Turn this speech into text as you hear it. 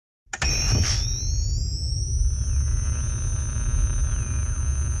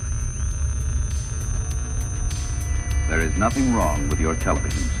is nothing wrong with your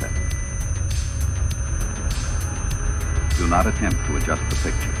television set. Do not attempt to adjust the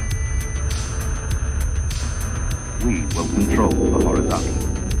picture. We will control the horizontal.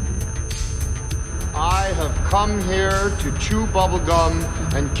 I have come here to chew bubblegum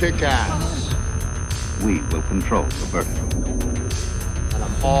and kick ass. We will control the vertical. And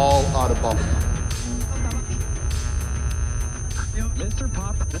I'm all out of bubblegum. Mr.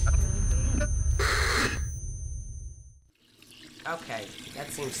 Pop. Okay,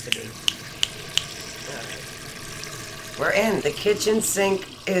 that seems to be. We're in. The kitchen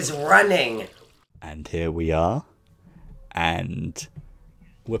sink is running. And here we are. And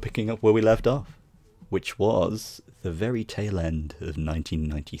we're picking up where we left off, which was the very tail end of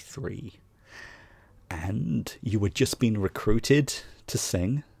 1993. And you were just being recruited to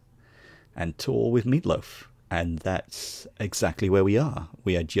sing and tour with Meat Loaf. And that's exactly where we are.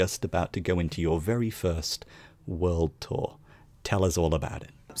 We are just about to go into your very first world tour. Tell us all about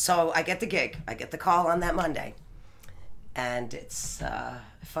it. So I get the gig. I get the call on that Monday. And it's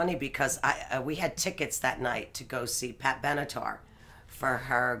funny because we had tickets that night to go see Pat Benatar for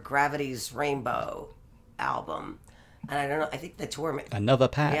her Gravity's Rainbow album. And I don't know, I think the tour... Another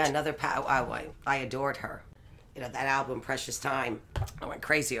Pat. Yeah, another Pat. I adored her. You know, that album, Precious Time, I went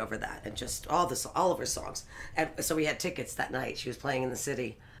crazy over that. And just all of her songs. And so we had tickets that night. She was playing in the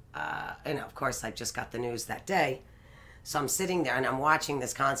city. And of course, I just got the news that day. So I'm sitting there and I'm watching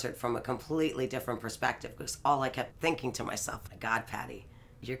this concert from a completely different perspective because all I kept thinking to myself, God, Patti,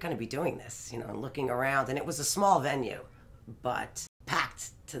 you're going to be doing this, you know, and looking around. And it was a small venue, but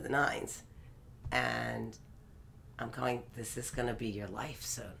packed to the nines. And I'm going, this is going to be your life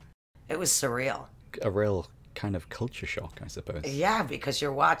soon. It was surreal. A real kind of culture shock, I suppose. Yeah, because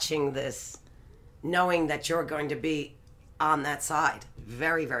you're watching this, knowing that you're going to be on that side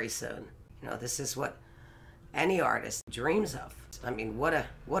very, very soon. You know, this is what any artist dreams of. I mean, what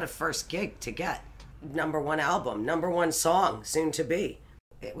a first gig to get. #1 album, #1 song, soon to be.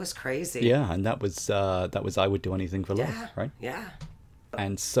 It was crazy. Yeah, and that was I Would Do Anything for Love, right? Yeah.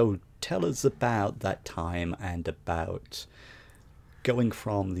 And so tell us about that time and about going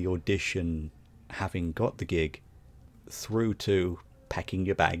from the audition, having got the gig, through to packing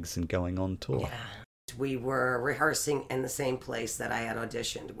your bags and going on tour. Yeah. We were rehearsing in the same place that I had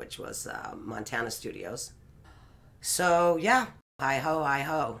auditioned, which was Montana Studios. So, yeah,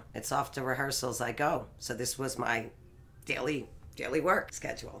 hi-ho, it's off to rehearsals I go. So this was my daily work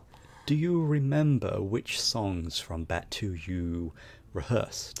schedule. Do you remember which songs from Bat 2 you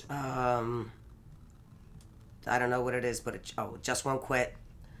rehearsed? I don't know what it is, but Just Won't Quit,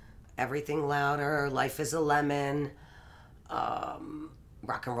 Everything Louder, Life is a Lemon,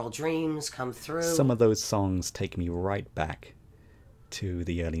 Rock and Roll Dreams Come Through. Some of those songs take me right back to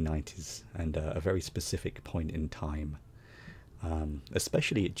the early 90s and a very specific point in time.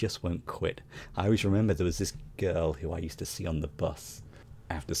 Especially It Just Won't Quit. I always remember there was this girl who I used to see on the bus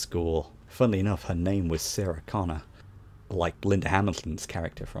after school. Funnily enough, her name was Sarah Connor, like Linda Hamilton's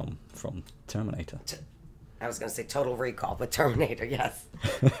character from Terminator. I was going to say Total Recall, but Terminator, yes.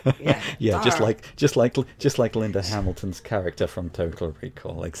 Yeah, just like Linda Hamilton's character from Total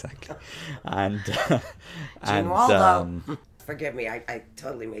Recall, exactly. And Waldo. Forgive me, I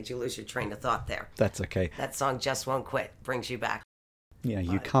totally made you lose your train of thought there. That's okay. That song Just Won't Quit brings you back. Yeah,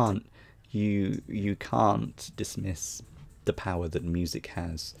 you can't dismiss the power that music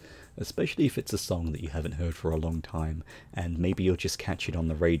has, especially if it's a song that you haven't heard for a long time, and maybe you'll just catch it on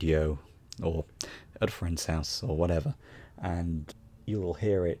the radio or at a friend's house or whatever, and you'll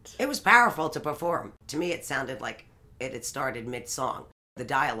hear it. It was powerful to perform. To me, it sounded like it had started mid-song. The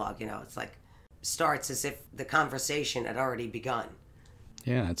dialogue, you know, it's like starts as if the conversation had already begun.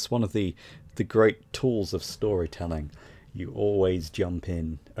 Yeah, it's one of the great tools of storytelling. You always jump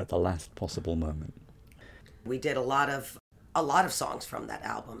in at the last possible moment. We did a lot of songs from that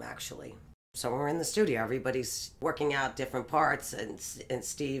album, actually. So we're in the studio, everybody's working out different parts, and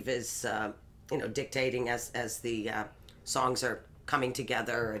Steve is dictating as the songs are coming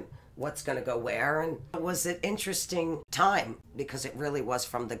together and what's going to go where. And it was an interesting time because it really was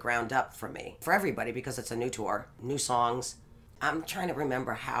from the ground up for me, for everybody, because it's a new tour, new songs. I'm trying to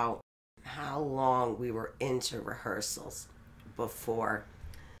remember how long we were into rehearsals before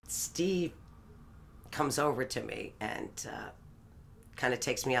Steve comes over to me and kind of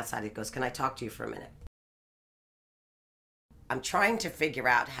takes me outside. He goes, "Can I talk to you for a minute?" I'm trying to figure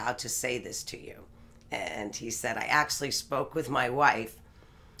out how to say this to you. And he said, "I actually spoke with my wife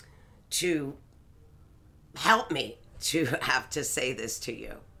to help me to have to say this to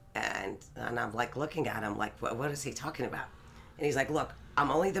you." And I'm like looking at him like, what is he talking about? And he's like, "Look,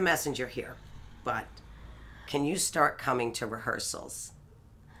 I'm only the messenger here, but can you start coming to rehearsals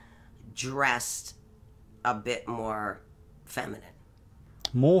dressed a bit more feminine?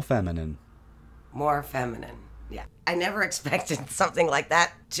 More feminine. More feminine, yeah. I never expected something like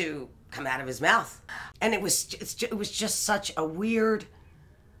that to come out of his mouth. And it was just such a weird,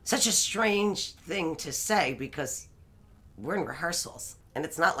 such a strange thing to say, because we're in rehearsals. And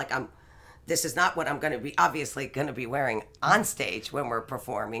it's not like this is not what I'm going to be, obviously going to be wearing on stage when we're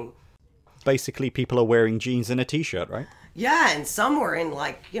performing. Basically, people are wearing jeans and a t-shirt, right? Yeah, and some were in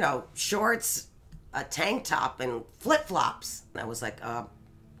like, shorts, a tank top, and flip-flops. And I was like,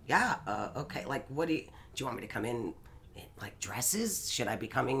 okay. Like, do you want me to come in like dresses? Should I be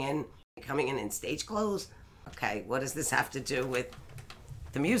coming in stage clothes? Okay, what does this have to do with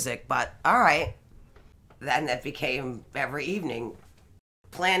the music? But all right. Then that became every evening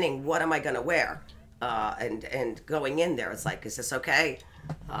planning, what am I going to wear? And going in there, it's like, is this okay?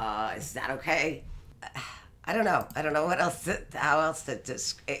 Is that okay? I don't know. I don't know how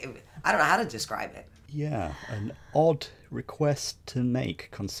to describe it. Yeah, an odd request to make,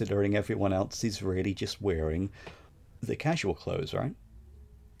 considering everyone else is really just wearing the casual clothes, right?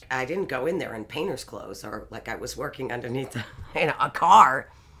 I didn't go in there in painter's clothes or like I was working underneath a car,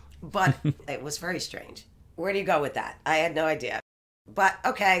 but it was very strange. Where do you go with that? I had no idea. But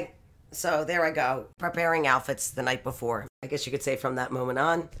okay, so there I go, preparing outfits the night before. I guess you could say from that moment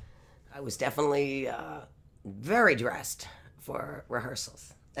on, I was definitely very dressed for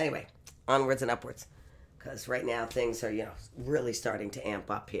rehearsals. Anyway, onwards and upwards, because right now things are, really starting to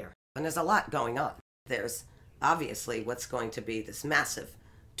amp up here. And there's a lot going on. There's obviously what's going to be this massive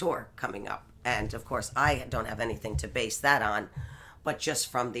tour coming up. And of course, I don't have anything to base that on, but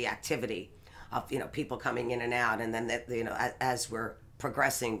just from the activity of, people coming in and out. And then, as we're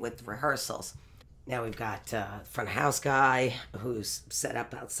progressing with rehearsals, now we've got front of house guy who's set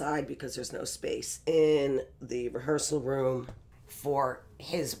up outside because there's no space in the rehearsal room for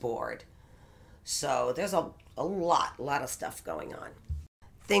his board. So there's a lot of stuff going on.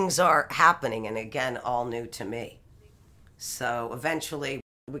 Things are happening, and again, all new to me. So eventually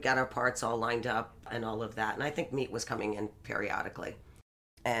we got our parts all lined up and all of that. And I think Meat was coming in periodically.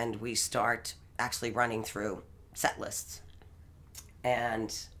 And we start actually running through set lists.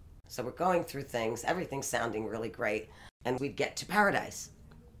 And so we're going through things, everything's sounding really great. And we'd get to Paradise.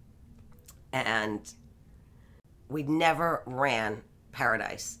 And we never ran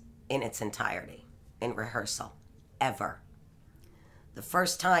Paradise in its entirety in rehearsal, ever. The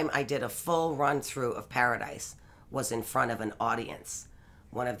first time I did a full run through of Paradise was in front of an audience.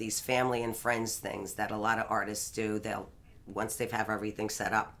 One of these family and friends things that a lot of artists do. Once they have everything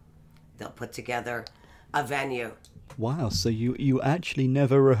set up, they'll put together a venue. Wow, so you actually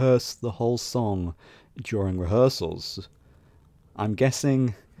never rehearsed the whole song during rehearsals. I'm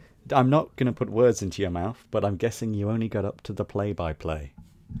guessing, I'm not going to put words into your mouth, but I'm guessing you only got up to the play-by-play.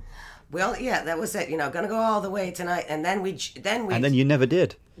 Well, yeah, that was it. Gonna go all the way tonight, and then we. And then you never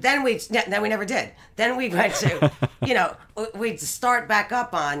did. Then we never did. Then we went to, we'd start back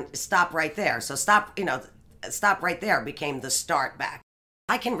up on Stop Right There. So Stop Right There became the start back.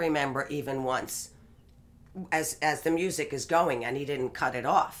 I can remember even once, as the music is going, and he didn't cut it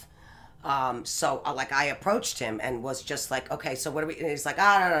off. So I approached him and was just like, okay, so what are we? And he's like,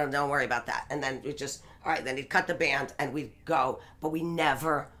 no, don't worry about that. And then we just, all right, then he'd cut the band and we'd go, but we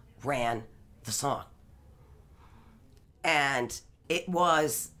never ran the song. And it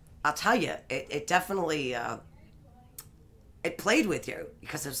was, I'll tell you, it definitely, it played with you,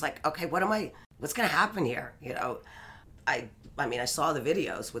 because it was like, okay, what's going to happen here? I saw the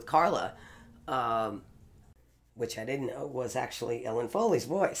videos with Carla, which I didn't know was actually Ellen Foley's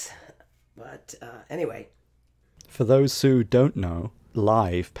voice. But anyway. For those who don't know,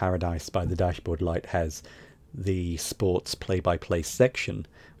 live Paradise by the Dashboard Light has the sports play-by-play section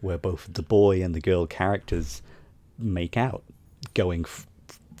where both the boy and the girl characters make out, going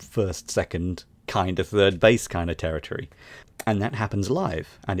first, second, kind of third base kind of territory. And that happens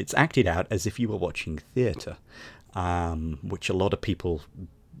live, and it's acted out as if you were watching theatre, which a lot of people,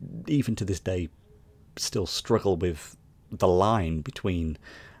 even to this day, still struggle with the line between,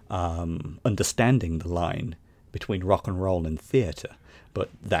 understanding the line between rock and roll and theatre.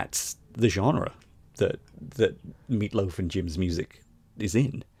 But that's the genre that Meat Loaf and Jim's music is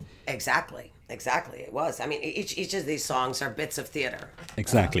in. Exactly. It was. Each of these songs are bits of theatre.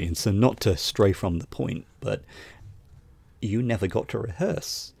 Exactly. And so, not to stray from the point, but you never got to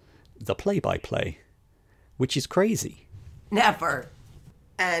rehearse the play-by-play, which is crazy. Never.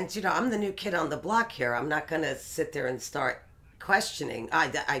 And, I'm the new kid on the block here. I'm not going to sit there and start questioning.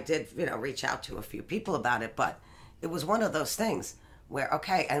 I did, reach out to a few people about it, but it was one of those things where,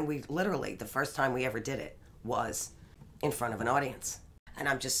 okay, and we literally, the first time we ever did it, was in front of an audience. And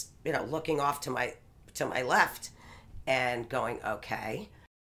I'm just, looking off to my left and going, okay,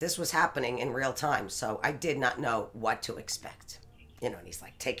 this was happening in real time. So I did not know what to expect. And he's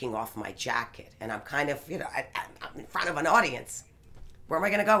like taking off my jacket, and I'm kind of, I'm in front of an audience. Where am I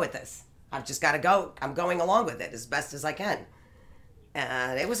going to go with this? I've just got to go. I'm going along with it as best as I can.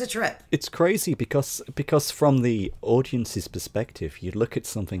 And it was a trip. It's crazy because from the audience's perspective, you look at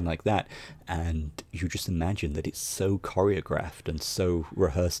something like that and you just imagine that it's so choreographed and so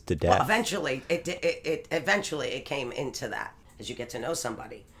rehearsed to death. Well, eventually it came into that as you get to know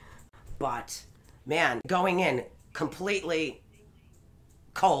somebody. But man, going in completely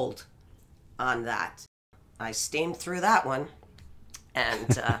cold on that, I steamed through that one.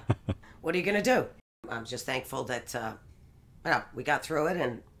 And what are you going to do? I'm just thankful that we got through it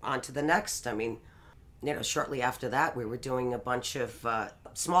and on to the next. I mean, shortly after that, we were doing a bunch of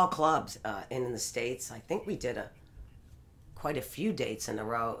small clubs in the States. I think we did quite a few dates in a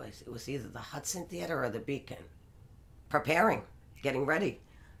row. It was either the Hudson Theater or the Beacon. Preparing, getting ready.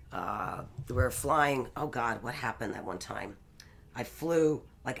 We were flying. Oh, God, what happened that one time? I flew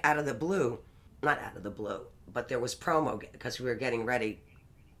like out of the blue. Not out of the blue, but there was promo because we were getting ready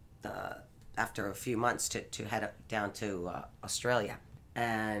after a few months to head down to Australia,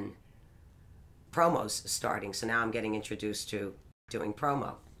 and promos starting. So now I'm getting introduced to doing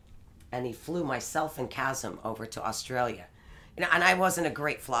promo, and he flew myself and Chasm over to Australia, and I wasn't a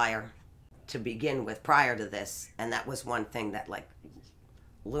great flyer to begin with prior to this, and that was one thing that like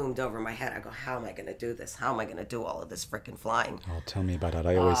loomed over my head. I go, how am I going to do this? How am I going to do all of this freaking flying? Oh, tell me about it.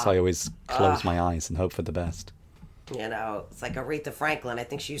 I always close my eyes and hope for the best. It's like Aretha Franklin. I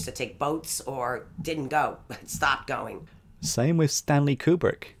think she used to take boats or didn't go, stopped going. Same with Stanley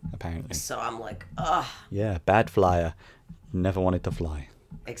Kubrick, apparently. So I'm like, ugh. Yeah, bad flyer. Never wanted to fly.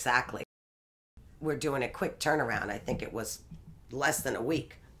 Exactly. We're doing a quick turnaround. I think it was less than a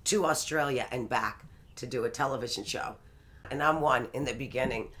week to Australia and back to do a television show. And I'm one in the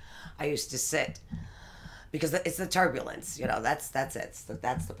beginning. I used to sit because it's the turbulence, that's it.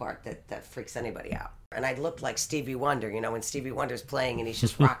 That's the part that freaks anybody out. And I looked like Stevie Wonder, when Stevie Wonder's playing and he's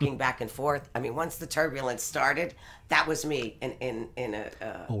just rocking back and forth. I mean, once the turbulence started, that was me in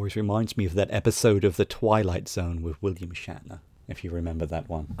a... Always reminds me of that episode of The Twilight Zone with William Shatner, if you remember that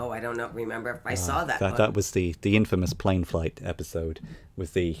one. Oh, I don't remember if I saw that one. That was the infamous plane flight episode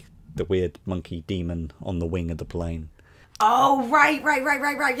with the weird monkey demon on the wing of the plane. Oh, right.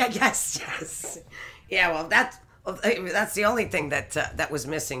 Yeah, yes. Yeah, well, that's the only thing that was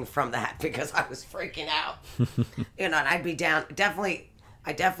missing from that, because I was freaking out. And I'd be down.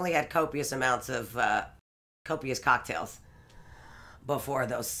 I definitely had copious amounts of copious cocktails before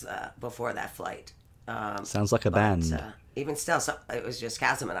that flight. Sounds like a band. Even still, so it was just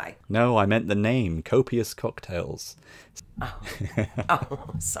Chasm and I. No, I meant the name, Copious Cocktails.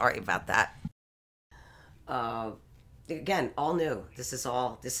 Oh, sorry about that. Again, all new. This is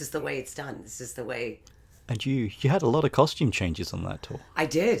the way it's done. This is the way. And you had a lot of costume changes on that tour. I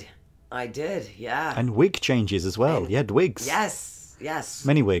did, yeah. And wig changes as well. You had wigs. Yes.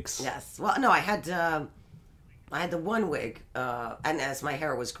 Many wigs. Yes. Well, no, I had the one wig, and as my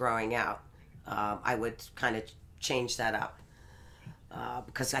hair was growing out, I would kind of change that up,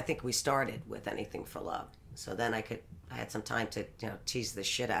 because I think we started with Anything for Love. So then I had some time to tease the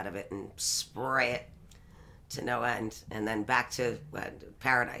shit out of it and spray it to no end, and then back to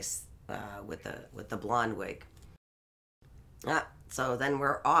Paradise with the blonde wig. So then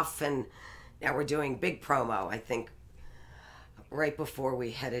we're off, and now we're doing big promo. I think right before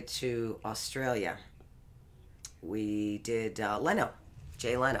we headed to Australia, we did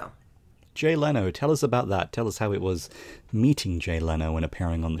Jay Leno. Jay Leno, tell us about that. Tell us how it was meeting Jay Leno and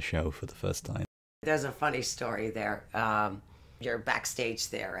appearing on the show for the first time. There's a funny story there. You're backstage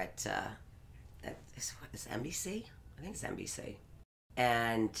there at is NBC? I think it's NBC.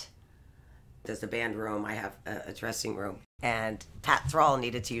 And there's the band room. I have a dressing room. And Pat Thrall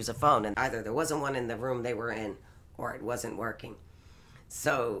needed to use a phone, and either there wasn't one in the room they were in, or it wasn't working.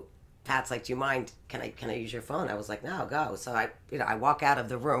 So Pat's like, "Do you mind? Can I use your phone?" I was like, "No, go." So I walk out of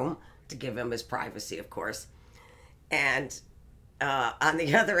the room to give him his privacy, of course. And on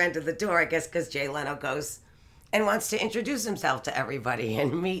the other end of the door, I guess because Jay Leno goes and wants to introduce himself to everybody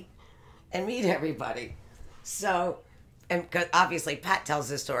and meet everybody. So, and obviously Pat tells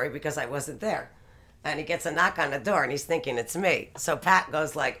this story because I wasn't there. And he gets a knock on the door and he's thinking it's me. So Pat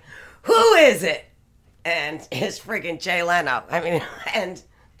goes like, "Who is it?" And it's friggin' Jay Leno. I mean, and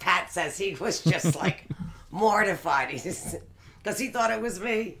Pat says he was just like mortified. Because he thought it was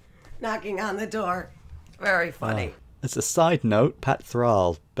me knocking on the door. Very funny. As a side note, Pat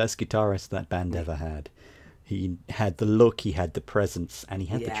Thrall, best guitarist that band ever had. He had the look, he had the presence, and he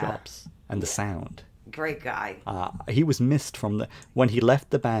had the Yeah. chops and the sound. Great guy. He was missed when he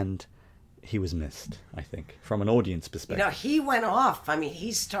left the band. He was missed, I think, from an audience perspective. He went off. I mean,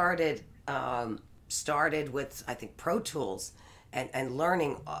 he started with, I think, Pro Tools and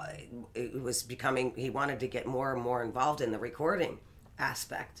learning. It was becoming, he wanted to get more and more involved in the recording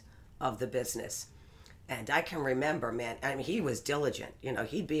aspect of the business. And I can remember, man, I mean, he was diligent.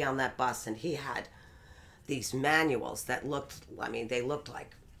 He'd be on that bus and he had these manuals that they looked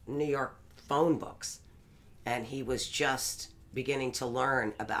like New York phone books. And he was just beginning to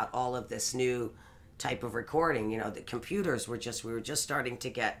learn about all of this new type of recording. The computers we were just starting to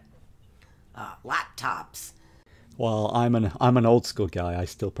get laptops. Well, I'm an old school guy. I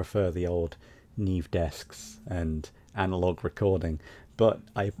still prefer the old Neve desks and analog recording, but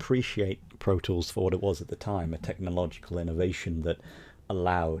I appreciate Pro Tools for what it was at the time, a technological innovation that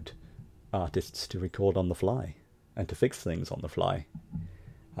allowed artists to record on the fly and to fix things on the fly.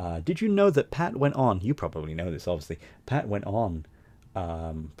 Did you know that Pat went on, you probably know this obviously, Pat went on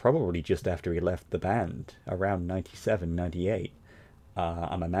probably just after he left the band, around 97, 98,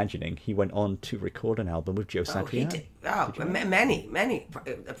 I'm imagining, he went on to record an album with Joe Satriani. Many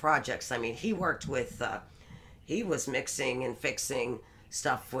projects. I mean, he worked with, he was mixing and fixing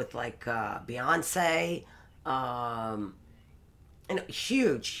stuff with like Beyonce,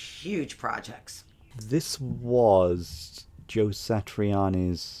 huge projects. This was Joe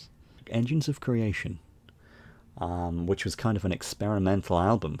Satriani's Engines of Creation, which was kind of an experimental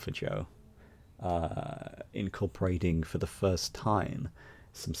album for Joe, incorporating for the first time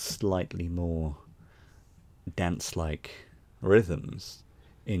some slightly more dance-like rhythms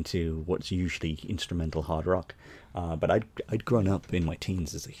into what's usually instrumental hard rock. But I'd grown up in my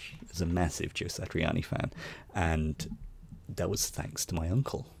teens as a massive Joe Satriani fan, and that was thanks to my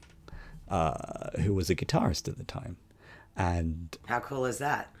uncle, who was a guitarist at the time. And how cool is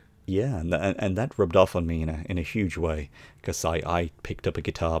that? Yeah, and that rubbed off on me in a huge way, because I picked up a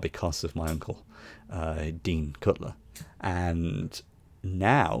guitar because of my uncle, Dean Cutler. And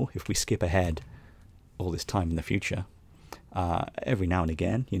now, if we skip ahead all this time in the future, every now and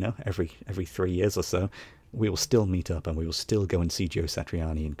again, every 3 years or so, we will still meet up and we will still go and see Joe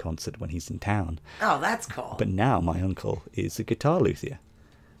Satriani in concert when he's in town. Oh, that's cool. But now my uncle is a guitar luthier,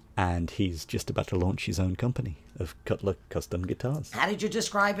 and he's just about to launch his own company of Cutler custom guitars. How did you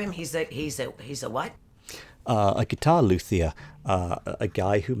describe him? He's a what? A guitar luthier, a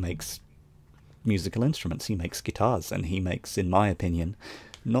guy who makes musical instruments. He makes guitars, and he makes, in my opinion,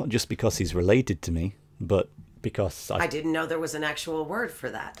 not just because he's related to me, but because I didn't know there was an actual word for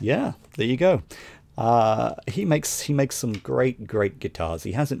that. Yeah, there you go. He makes some great guitars.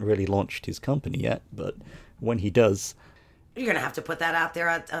 He hasn't really launched his company yet, but when he does, you're gonna have to put that out there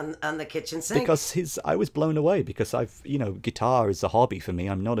on the kitchen sink. Because I was blown away, because guitar is a hobby for me.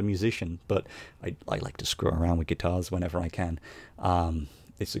 I'm not a musician, but I like to screw around with guitars whenever I can.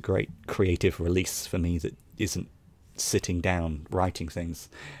 It's a great creative release for me that isn't sitting down writing things.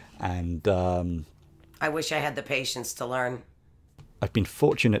 And I wish I had the patience to learn. I've been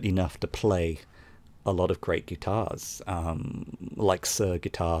fortunate enough to play a lot of great guitars, like Sir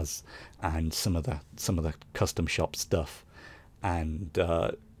guitars and some of the custom shop stuff. And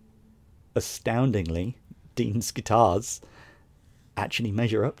astoundingly, Dean's guitars actually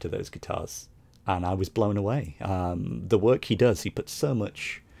measure up to those guitars, and I was blown away. The work he does, he puts so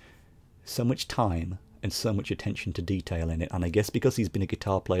much time and so much attention to detail in it, and I guess because he's been a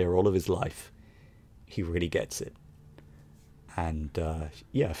guitar player all of his life, he really gets it. And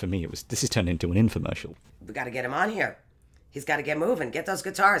yeah, for me, this has turned into an infomercial. We got to get him on here. He's got to get moving. Get those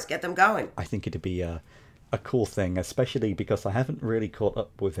guitars. Get them going. I think it'd be a cool thing, especially because I haven't really caught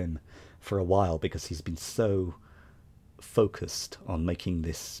up with him for a while, because he's been so focused on making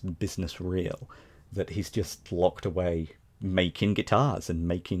this business real that he's just locked away making guitars and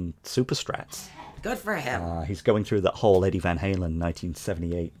making super strats. Good for him. He's going through that whole Eddie Van Halen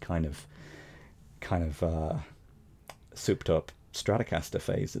 1978 kind of souped up Stratocaster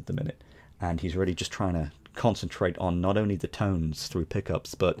phase at the minute, and he's really just trying to concentrate on not only the tones through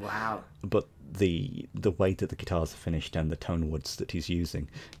pickups, but the way that the guitars are finished and the tone woods that he's using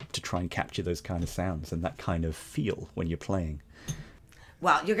to try and capture those kind of sounds and that kind of feel when you're playing.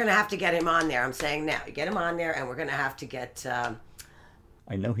 Well, you're going to have to get him on there. I'm saying now, get him on there, and we're going to have to get...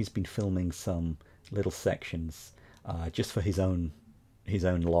 I know he's been filming some little sections just for his own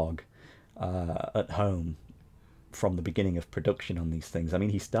log at home from the beginning of production on these things. I mean,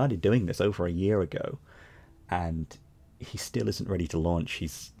 he started doing this over a year ago, and he still isn't ready to launch.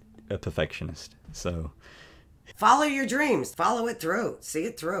 He's a perfectionist, so... Follow your dreams. Follow it through. See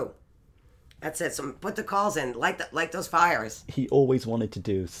it through. That's it. So put the calls in, light those fires. He always wanted to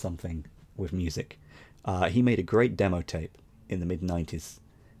do something with music. He made a great demo tape in the mid-90s.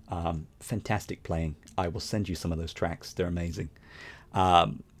 Fantastic playing. I will send you some of those tracks. They're amazing.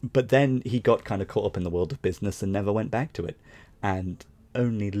 But then he got kind of caught up in the world of business and never went back to it. And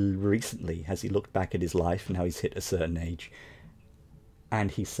only recently has he looked back at his life and how he's hit a certain age. And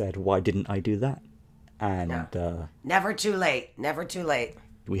he said, why didn't I do that? And never too late. Never too late.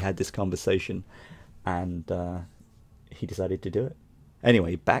 We had this conversation, and he decided to do it.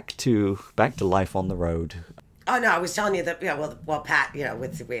 Anyway, back to life on the road. Oh no, I was telling you that. Yeah, well, Pat,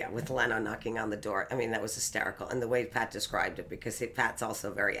 with Leno knocking on the door. I mean, that was hysterical, and the way Pat described it, because Pat's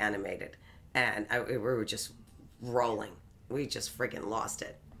also very animated, and we were just rolling. We just freaking lost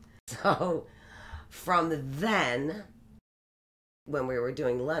it. So, from then, when we were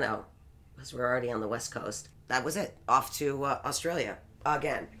doing Leno, because we were already on the West Coast, that was it. Off to Australia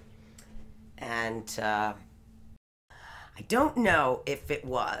again, and I don't know if it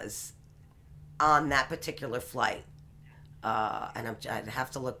was on that particular flight, and I'd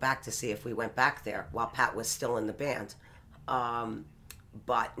have to look back to see if we went back there while Pat was still in the band,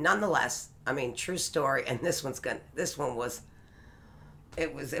 but nonetheless, I mean, true story. And this one was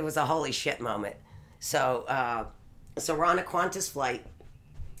a holy shit moment. So we're on a Qantas flight,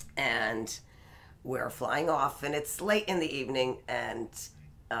 and we're flying off, and it's late in the evening, and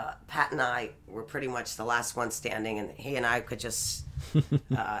Pat and I were pretty much the last one standing, and he and I could just,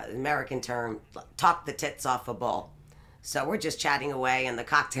 American term, talk the tits off a bull. So we're just chatting away, and the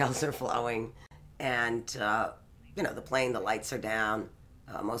cocktails are flowing, and, the plane, the lights are down.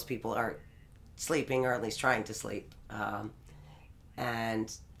 Most people are sleeping, or at least trying to sleep.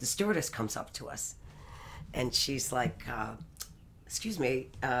 And the stewardess comes up to us, and she's like, excuse me,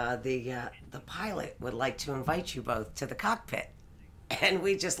 the pilot would like to invite you both to the cockpit. And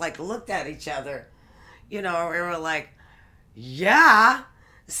we just looked at each other, we were like, yeah.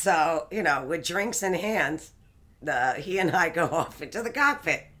 So, with drinks in hand, he and I go off into the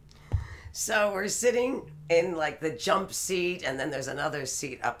cockpit. So we're sitting in the jump seat, and then there's another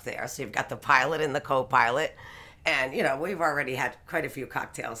seat up there. So you've got the pilot and the co-pilot, and we've already had quite a few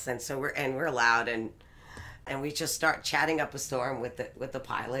cocktails, and so we're loud, and we just start chatting up a storm with the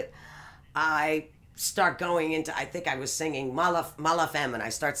pilot. I start going into, I think I was singing Ma La Femme, and I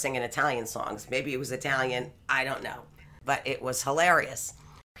start singing Italian songs. Maybe it was Italian, I don't know. But it was hilarious.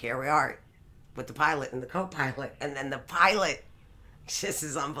 Here we are with the pilot and the co-pilot, and then the pilot, this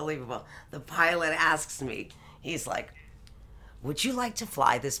is unbelievable. The pilot asks me, he's like, would you like to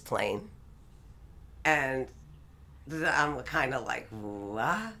fly this plane? And I'm kind of like,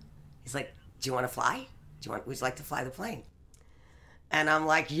 what? He's like, do you want to fly? Would you like to fly the plane? And I'm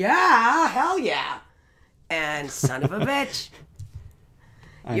like, yeah, hell yeah. And son of a bitch.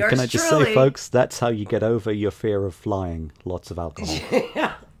 And can I just say, folks, that's how you get over your fear of flying. Lots of alcohol.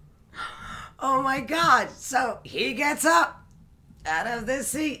 Yeah. Oh my God. So he gets up out of this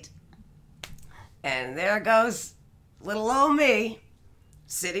seat, and there goes little old me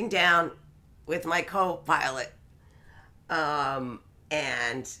sitting down with my co-pilot.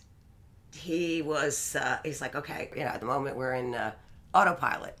 And he was, he's like, okay, at the moment we're in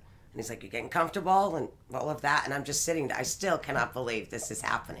autopilot. And he's like, you're getting comfortable and all of that. And I'm just sitting there. I still cannot believe this is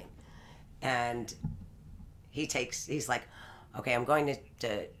happening. And he's like, okay, I'm going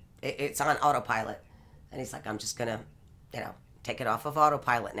to it's on autopilot. And he's like, I'm just going to, take it off of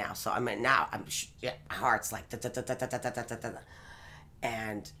autopilot now. So I'm in now. My heart's like, da, da, da, da, da, da, da, da, da.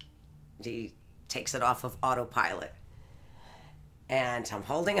 And he takes it off of autopilot. And I'm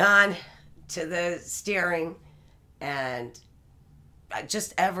holding on to the steering, and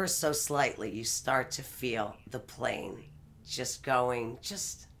just ever so slightly, you start to feel the plane just going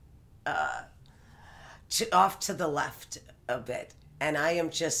off to the left a bit. And I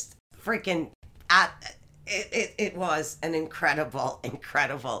am just freaking it was an incredible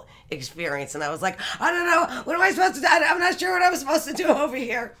experience. And I was like, I don't know, what am I supposed to do? I'm not sure what I'm supposed to do over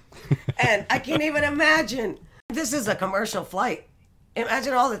here. And I can't even imagine. This is a commercial flight.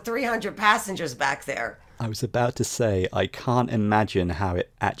 Imagine all the 300 passengers back there. I was about to say, I can't imagine how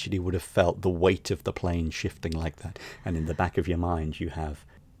it actually would have felt, the weight of the plane shifting like that. And in the back of your mind, you have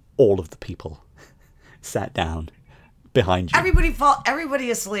all of the people sat down behind you.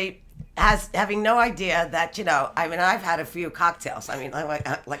 Everybody asleep, having no idea that, I've had a few cocktails.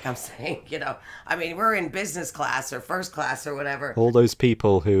 Like I'm saying, we're in business class or first class or whatever. All those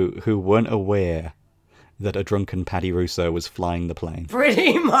people who weren't aware that a drunken Patti Russo was flying the plane.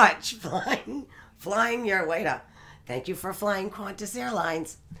 Pretty much flying your way up. Thank you for flying Qantas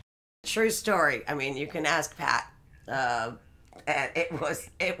Airlines. True story. You can ask Pat. And it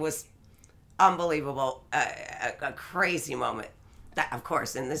was unbelievable, a crazy moment. That, of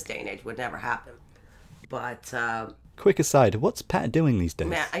course, in this day and age would never happen. But, Quick aside, what's Pat doing these days?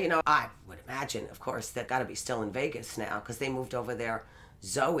 man, you know, I would imagine, of course, they've got to be still in Vegas now because they moved over there.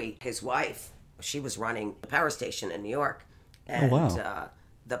 Zoe, his wife, she was running the power station in New York. And, wow.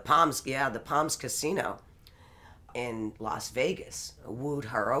 the Palms Casino in Las Vegas wooed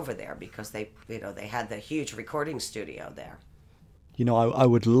her over there because they had the huge recording studio there. You know, I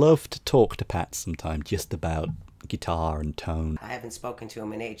would love to talk to Pat sometime just about guitar and tone. I haven't spoken to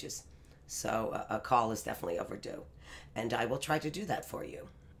him in ages, so a call is definitely overdue. And I will try to do that for you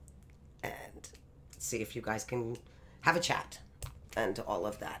and see if you guys can have a chat and all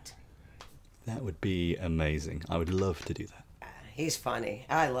of that. That would be amazing. I would love to do that. He's funny.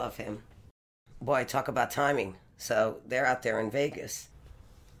 I love him. Boy, talk about timing. So they're out there in Vegas.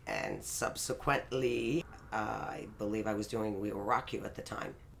 And subsequently, I believe I was doing We Will Rock You at the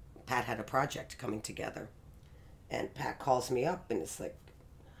time. Pat had a project coming together. And Pat calls me up and it's like,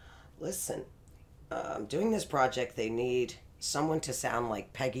 listen, I'm doing this project. They need someone to sound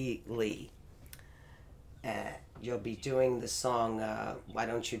like Peggy Lee. You'll be doing the song, Why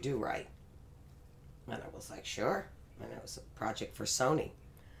Don't You Do Right? And I was like, sure. And it was a project for Sony.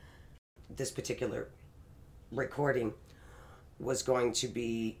 This particular recording was going to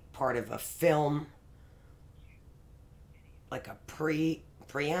be part of a film, like a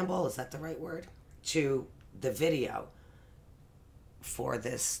preamble, is that the right word? To the video for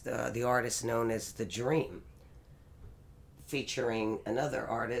this, the artist known as The Dream, featuring another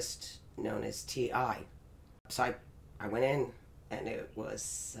artist known as T.I. So I went in and it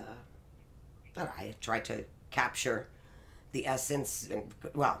was, I tried to capture the essence,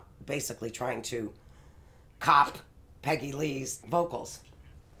 well, basically trying to cop Peggy Lee's vocals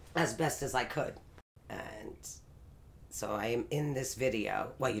as best as I could. And so I am in this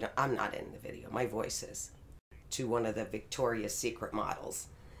video. Well, you know, I'm not in the video. My voice is to one of the Victoria's Secret models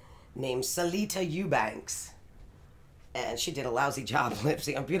named Salita Eubanks. And she did a lousy job lip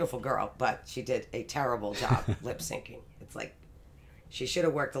syncing. A beautiful girl, but she did a terrible job lip syncing. It's like she should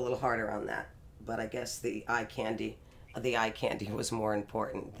have worked a little harder on that. But I guess the eye candy was more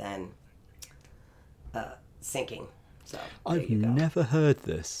important than syncing. So I've never heard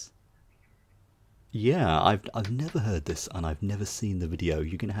this. Yeah, I've never heard this, and I've never seen the video.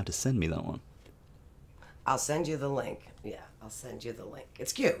 You're gonna have to send me that one. I'll send you the link. Yeah, I'll send you the link.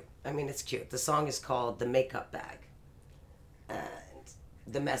 It's cute. I mean, it's cute. The song is called "The Makeup Bag," and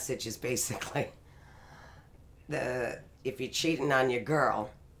the message is basically if you're cheating on your girl,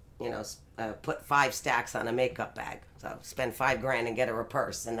 you know, put 5 stacks on a makeup bag. So spend $5,000 and get her a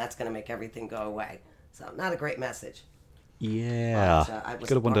purse, and that's going to make everything go away. So not a great message. Yeah, But, you've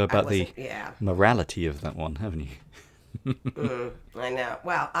got to wonder about the morality of that one, haven't you? I know.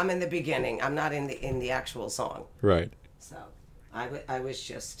 Well, I'm in the beginning. I'm not in the actual song. Right. So I was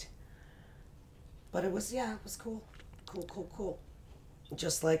just, but it was cool, cool.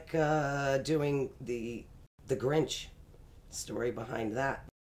 Just like doing the Grinch story behind that.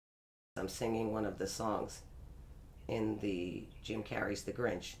 I'm singing one of the songs in the Jim Carrey's The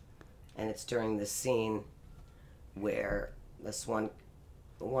Grinch, and it's during the scene where this one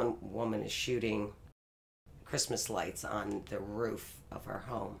woman is shooting Christmas lights on the roof of her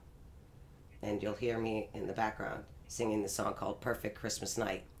home, and you'll hear me in the background singing the song called Perfect Christmas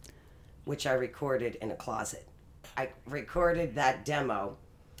Night, which I recorded in a closet. I recorded that demo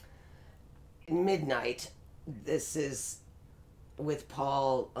at midnight. This is with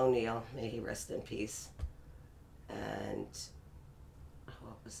Paul O'Neill, may he rest in peace. And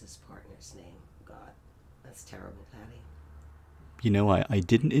what was his partner's name? God, that's terrible, Patty. You know, I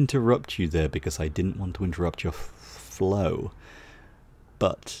didn't interrupt you there because I didn't want to interrupt your flow.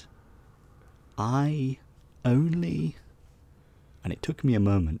 But I only, and it took me a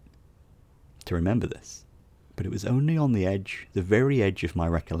moment to remember this, but it was only on the very edge of my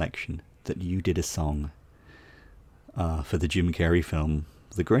recollection that you did a song for the Jim Carrey film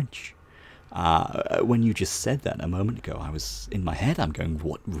The Grinch. When you just said that a moment ago, I was in my head. I'm going,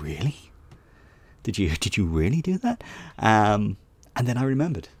 what, really? Did you really do that? And then I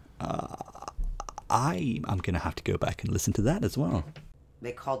remembered. I'm going to have to go back and listen to that as well.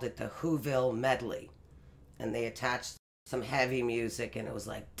 They called it the Whoville Medley, and they attached some heavy music, and it was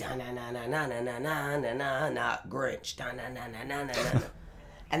like da na na na na na na na na na na Grinch da na na na na na na,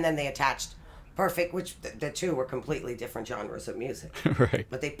 and then they attached Perfect, which the two were completely different genres of music. Right.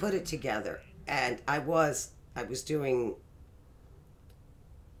 But they put it together, and I was doing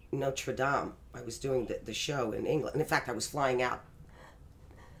Notre Dame. I was doing the show in England. And in fact, I was flying out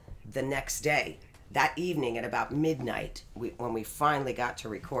the next day that evening at about midnight, when we finally got to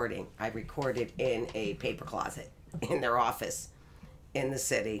recording, I recorded in a paper closet in their office in the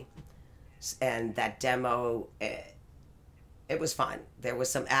city. And that demo, it was fun. There was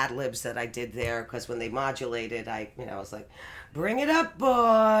some ad-libs that I did there, because when they modulated, I was like, bring it up,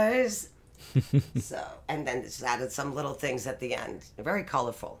 boys. So, and then just added some little things at the end. Very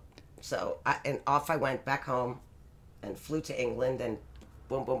colorful. So, and off I went back home and flew to England, and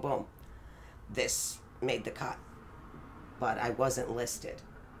boom, boom, boom. This made the cut. But I wasn't listed.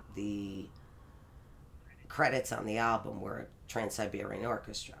 The credits on the album were Trans-Siberian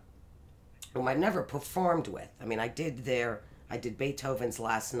Orchestra, whom I never performed with. I mean, I did Beethoven's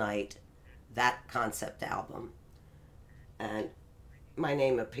Last Night, that concept album, and my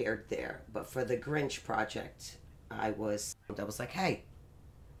name appeared there. But for the Grinch project, I was like, hey,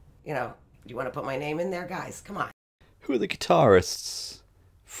 do you want to put my name in there, guys? Come on. Who are the guitarists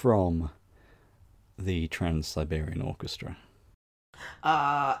from the Trans-Siberian Orchestra?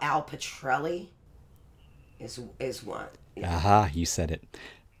 Al Petrelli is one. Yeah. Aha, you said it.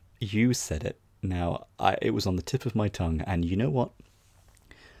 You said it. Now, it was on the tip of my tongue, and you know what?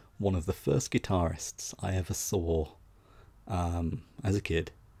 One of the first guitarists I ever saw as a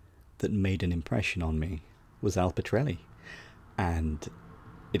kid that made an impression on me was Al Petrelli. And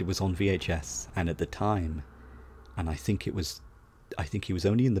it was on VHS, and at the time, and I think he was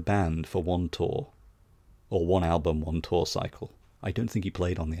only in the band for one tour, or one album, one tour cycle. I don't think he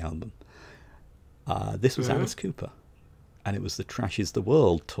played on the album. This was Alice Cooper, and it was the Trash is the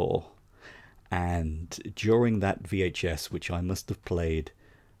World tour. And during that VHS, which I must have played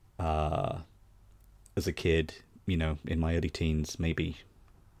as a kid, in my early teens, maybe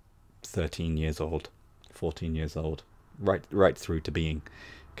 13 years old, 14 years old, right through to being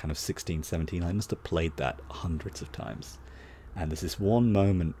kind of 16, 17, I must have played that hundreds of times. And there's this one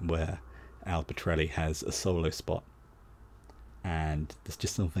moment where Al Petrelli has a solo spot, and there's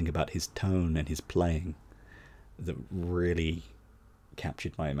just something about his tone and his playing that really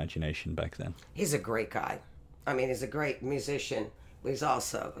captured my imagination back then. He's a great guy. I mean, he's a great musician. But he's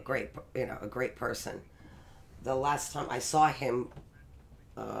also a great person. The last time I saw him,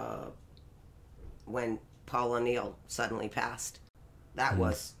 when Paul O'Neill suddenly passed, that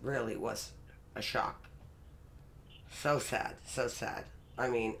was a shock. So sad, so sad. I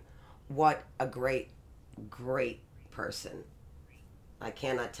mean, what a great person. I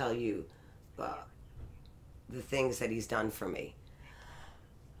cannot tell you the things that he's done for me.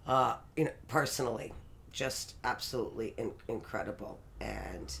 Personally, just absolutely incredible.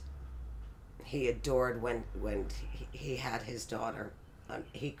 And he adored when he had his daughter.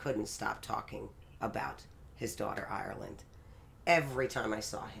 He couldn't stop talking about his daughter, Ireland. Every time I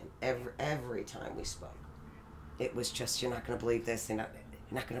saw him, every time we spoke, it was just, you're not going to believe this, you're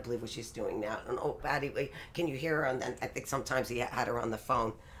not going to believe what she's doing now. And oh, Patty, can you hear her? And then I think sometimes he had her on the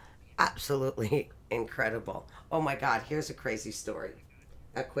phone. Absolutely incredible. Oh my God, here's a crazy story.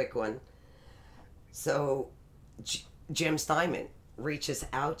 A quick one. So Jim Steinman reaches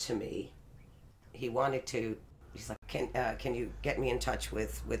out to me. He's like, can you get me in touch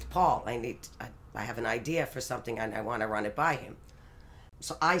with Paul? I have an idea for something and I want to run it by him.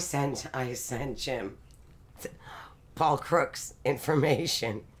 So I send Jim Paul Crook's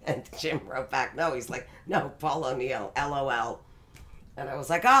information, and Jim wrote back, no. He's like, no, Paul O'Neill, LOL. And I was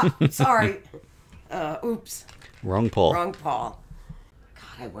like, sorry. Oops. Wrong Paul. Wrong Paul.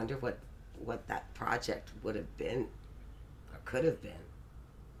 God, I wonder what that project would have been, or could have been.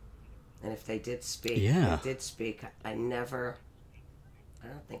 And if they did speak, I don't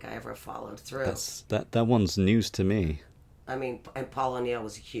think I ever followed through. That one's news to me. I mean, and Paul O'Neill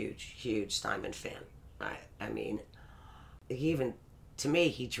was a huge Steinman fan. I mean, to me,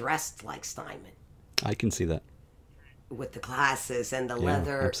 he dressed like Steinman. I can see that. With the glasses and the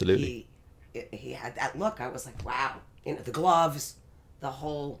leather. Absolutely. He had that look. I was like, wow. The gloves, the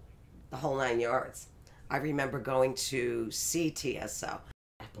whole 9 yards. I remember going to see TSO.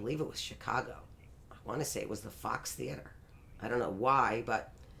 I believe it was Chicago. I want to say it was the Fox Theater. I don't know why,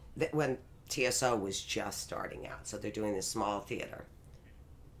 but when TSO was just starting out. So they're doing this small theater.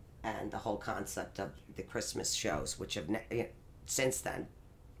 And the whole concept of the Christmas shows, which have since then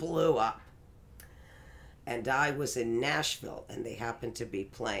blew up. And I was in Nashville, and they happened to be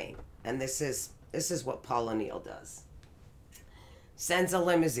playing. And this is what Paul O'Neill does. Sends a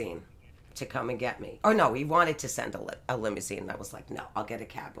limousine to come and get me. Oh, no, he wanted to send a limousine. And I was like, no, I'll get a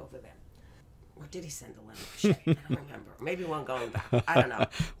cab over there. Or did he send a limousine? Shit, I don't remember. Maybe one going back. I don't know.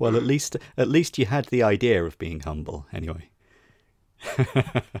 Well, at least you had the idea of being humble, anyway.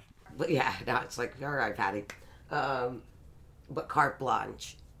 But yeah, no, it's like, all right, Patty. But carte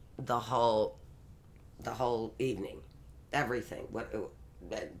blanche, the whole the whole evening, everything.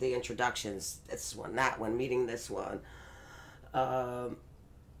 The introductions, this one, that one, meeting this one,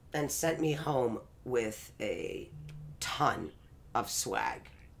 and sent me home with a ton of swag.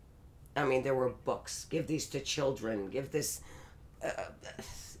 I mean, there were books. Give these to children. Give this,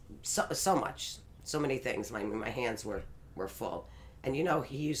 so much, so many things. My hands were full. And you know,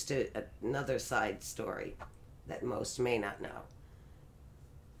 he used to, another side story that most may not know.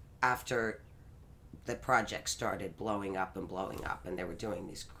 After the project started blowing up, and they were doing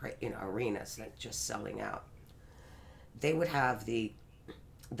these great, arenas that just selling out, they would have the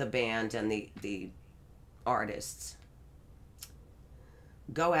band and the artists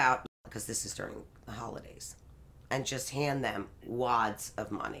go out, because this is during the holidays, and just hand them wads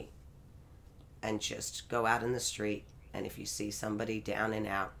of money, and just go out in the street, and if you see somebody down and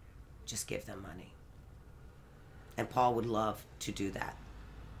out, just give them money. And Paul would love to do that.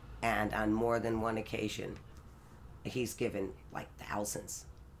 And on more than one occasion, he's given like thousands.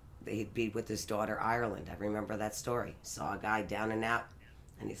 He'd be with his daughter, Ireland. I remember that story. Saw a guy down and out,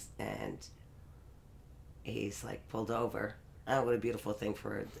 and he's like pulled over. Oh, what a beautiful thing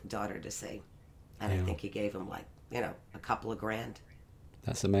for a daughter to see. And I think he gave him like, a couple of grand.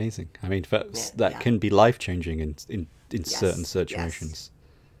 That's amazing. I mean, that can be life-changing in Yes, certain situations.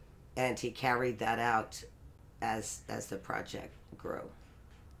 Yes. And he carried that out as the project grew,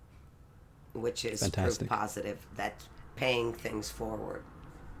 which is fantastic. proof positive that paying things forward,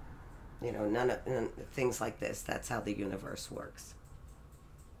 none of things like this. That's how the universe works.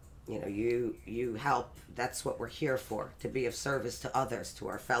 You help. That's what we're here for, to be of service to others, to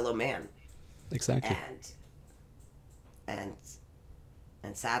our fellow man. Exactly. And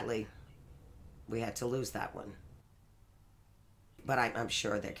sadly, we had to lose that one. But I'm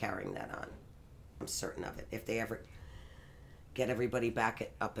sure they're carrying that on. I'm certain of it. If they ever get everybody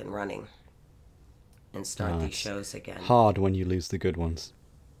back up and running and start these shows again. Hard when you lose the good ones.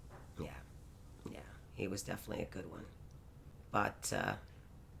 Yeah. He was definitely a good one. But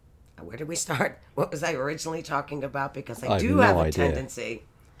where did we start? What was I originally talking about? Because I do have a tendency.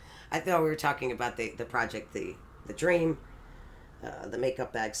 I thought we were talking about the project, the Dream, the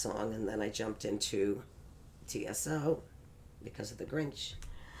Makeup Bag song, and then I jumped into TSO because of the Grinch.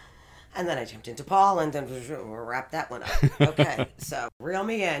 And then I jumped into Paul, and then we'll wrap that one up. Okay, so reel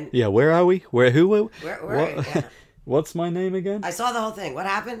me in. Yeah, where are we? Who? Where what? What's my name again? I saw the whole thing. What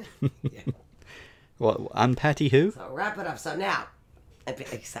happened? Yeah. What? I'm Patti who? So wrap it up. So now,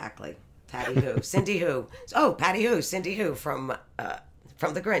 exactly, Patti who? Cindy who? Oh, Patti who? Cindy who from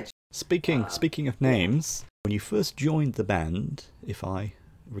the Grinch. Speaking of names, when you first joined the band, if I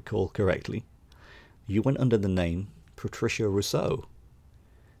recall correctly, you went under the name Patti Russo.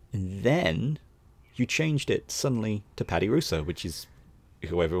 And then you changed it suddenly to Patti Russo, which is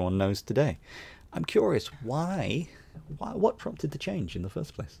who everyone knows today. I'm curious, why? What prompted the change in the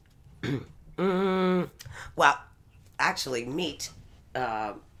first place? Well, actually, Meat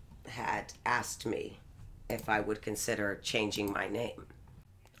had asked me if I would consider changing my name.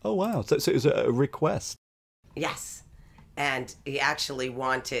 Oh, wow. So it was a request. Yes. And he actually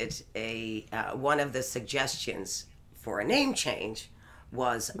wanted one of the suggestions for a name change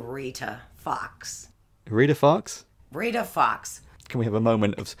was Rita Fox. Rita Fox? Rita Fox. Can we have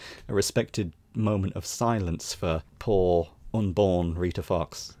a respected moment of silence for poor, unborn Rita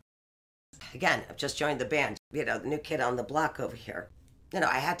Fox? Again, I've just joined the band. The new kid on the block over here.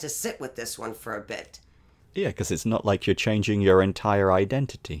 I had to sit with this one for a bit. Yeah, because it's not like you're changing your entire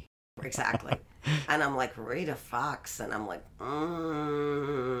identity. Exactly. And I'm like, Rita Fox, and I'm like,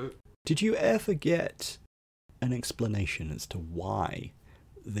 Did you ever get an explanation as to why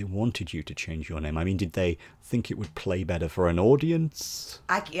they wanted you to change your name? I mean, did they think it would play better for an audience?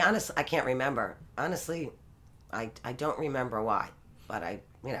 Honestly, I can't remember. Honestly, I don't remember why. But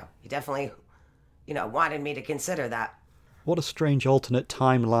he definitely, wanted me to consider that. What a strange alternate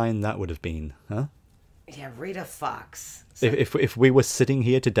timeline that would have been, huh? Yeah, Rita Fox. So, if we were sitting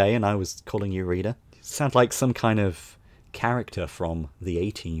here today and I was calling you Rita, it sounds like some kind of character from the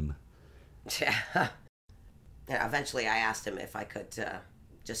A-Team. Yeah. Eventually I asked him if I could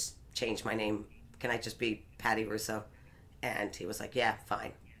just change my name. Can I just be Patti Russo? And he was like, yeah,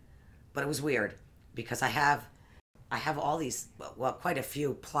 fine. But it was weird because I have all these, well, quite a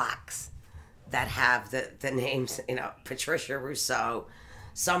few plaques that have the names, Patti Russo.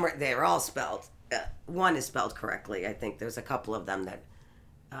 They're all spelled. One is spelled correctly. I think there's a couple of them that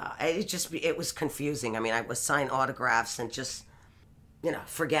it was confusing. I mean, I would sign autographs and just,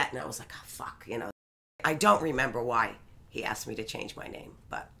 forget. And I was like, oh, fuck, I don't remember why he asked me to change my name,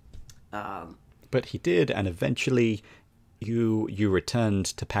 but he did, and eventually You returned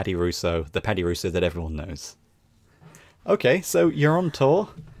to Patti Russo, the Patti Russo that everyone knows. Okay, so you're on tour.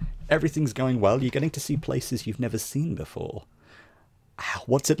 Everything's going well. You're getting to see places you've never seen before.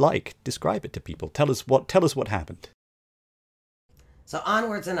 What's it like? Describe it to people. Tell us what happened. So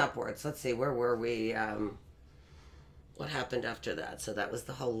onwards and upwards. Let's see, where were we? What happened after that? So that was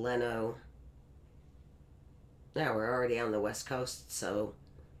the whole Leno. Now we're already on the West Coast, so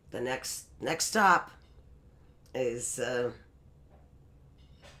the next stop is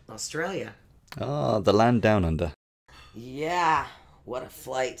Australia. Ah, the land down under. Yeah, what a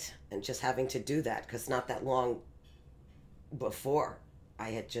flight. And just having to do that, because not that long before, I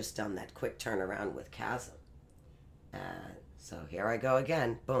had just done that quick turnaround with Chasm. So here I go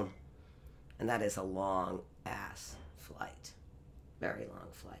again, boom. And that is a long-ass flight. Very long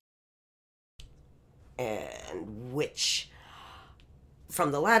flight. And which,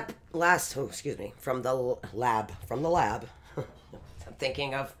 from the lab, from the lab, I'm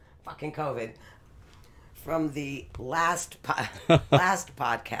thinking of fucking COVID. From the last last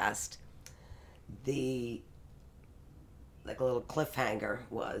podcast, the like a little cliffhanger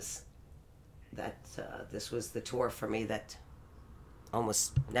was that this was the tour for me that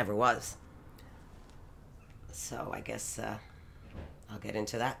almost never was. So I guess I'll get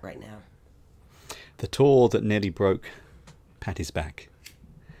into that right now. The tour that nearly broke Patti's back.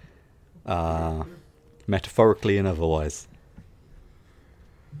 Metaphorically and otherwise.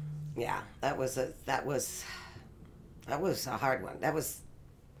 Yeah, that was a hard one. That was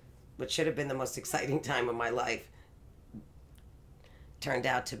what should have been the most exciting time of my life. Turned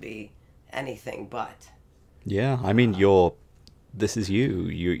out to be anything but. Yeah, I mean, this is you.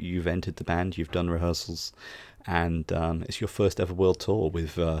 You've entered the band, you've done rehearsals, and it's your first ever world tour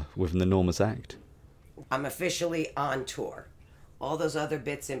with an enormous act. I'm officially on tour. All those other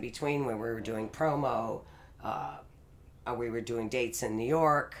bits in between when we were doing promo, we were doing dates in New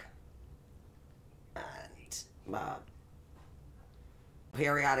York, and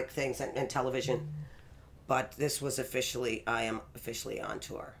periodic things and television. But this was I am officially on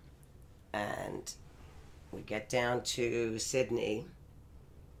tour. And we get down to Sydney,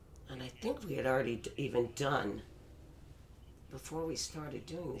 and I think we had already even done, before we started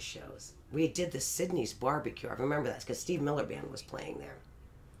doing the shows, we did the Sydney's barbecue. I remember that because Steve Miller Band was playing there.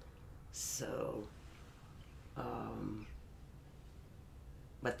 So,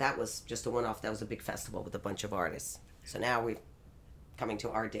 but that was just a one-off. That was a big festival with a bunch of artists. So now we're coming to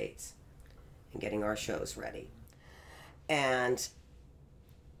our dates and getting our shows ready. And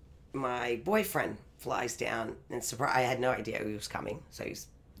my boyfriend flies down and I had no idea he was coming. So he's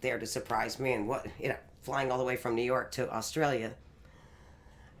there to surprise me, and flying all the way from New York to Australia.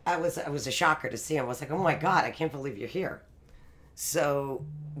 It was a shocker to see him. I was like, oh my God, I can't believe you're here. So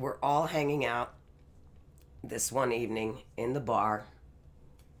we're all hanging out this one evening in the bar,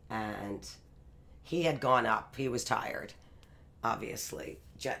 and he had gone up. He was tired, obviously,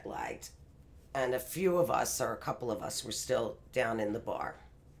 jet lagged. And a couple of us were still down in the bar.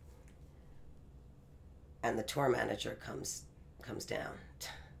 And the tour manager comes down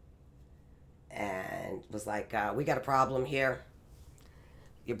and was like, we got a problem here.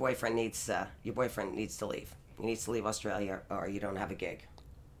 Your boyfriend needs to leave. He needs to leave Australia or you don't have a gig.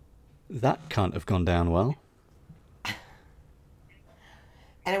 That can't have gone down well.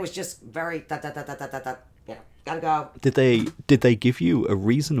 And it was just very gotta go. Did they give you a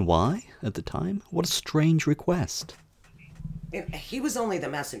reason why at the time? What a strange request. He was only the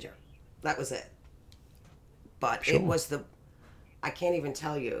messenger. That was it. But Sure. It was I can't even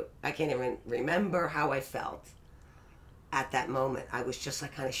tell you. I can't even remember how I felt at that moment. I was just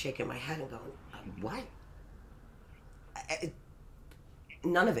like kind of shaking my head and going, what?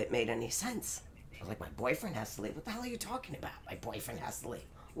 None of it made any sense. I was like, my boyfriend has to leave. What the hell are you talking about? My boyfriend has to leave.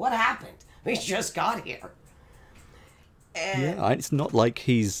 What happened? We just got here. And Yeah, it's not like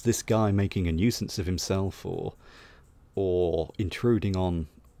he's this guy making a nuisance of himself or intruding on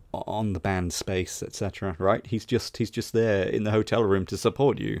the band's space, etc. Right? He's just there in the hotel room to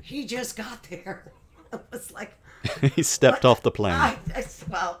support you. he just got there. It was like, He stepped off the plane.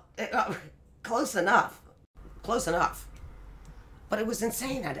 Close enough. But it was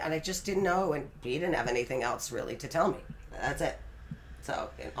insane, and I just didn't know, and he didn't have anything else really to tell me. That's it. So,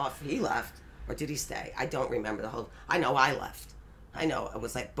 and off he left, or did he stay? I don't remember the whole. I know I left. I know it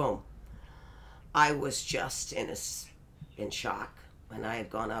was like boom. I was just in shock, and I had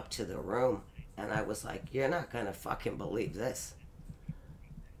gone up to the room, and I was like, "You're not gonna fucking believe this."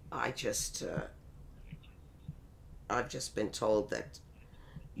 I've just been told that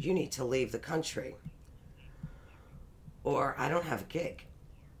you need to leave the country or I don't have a gig.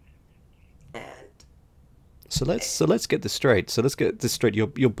 And So let's get this straight.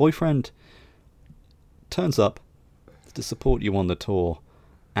 Your boyfriend turns up to support you on the tour,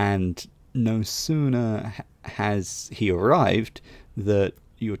 and no sooner has he arrived that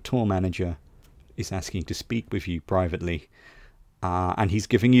your tour manager is asking to speak with you privately, and he's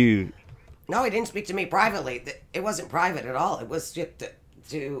giving you. No, he didn't speak to me privately. It wasn't private at all. It was just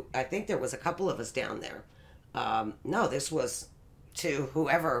to I think there was a couple of us down there. No, this was to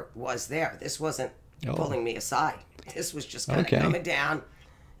whoever was there. This wasn't pulling me aside. This was just kind of coming down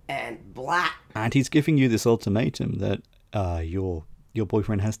and blah. And he's giving you this ultimatum that your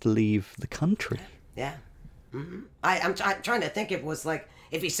boyfriend has to leave the country. Yeah. Mm-hmm. I'm trying to think if it was like,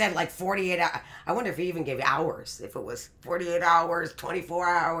 if he said like 48 hours. I wonder if he even gave hours. If it was 48 hours, 24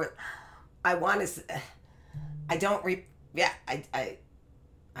 hours. I want to. I don't.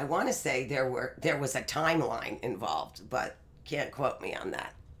 I want to say there was a timeline involved, but can't quote me on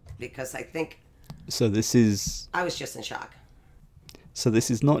that because I think. So this is. I was just in shock. So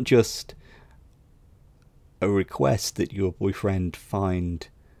this is not just a request that your boyfriend find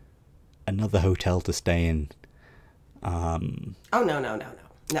another hotel to stay in. Oh no.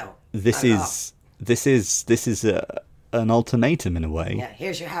 This is an ultimatum in a way. Yeah,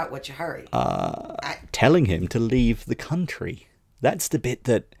 here's your hat. What's your hurry? Telling him to leave the country. That's the bit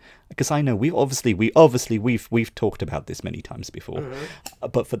that, because I know we've talked about this many times before,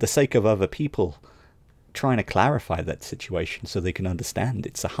 but for the sake of other people, trying to clarify that situation so they can understand.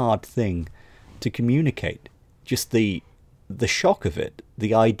 It's a hard thing to communicate. Just the shock of it,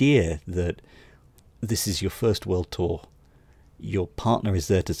 the idea that this is your first world tour, your partner is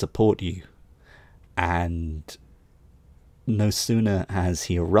there to support you, and no sooner has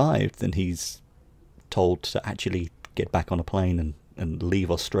he arrived than he's told to actually get back on a plane and leave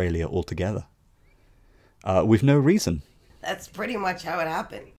Australia altogether. With no reason. That's pretty much how it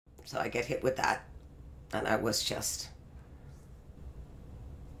happened. So I get hit with that. And I was just...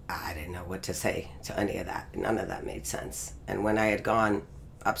 I didn't know what to say to any of that. None of that made sense. And when I had gone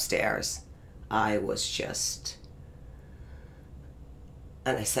upstairs, I was just...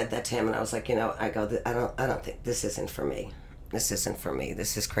 And I said that to him, and I was like, I don't think this isn't for me. This isn't for me.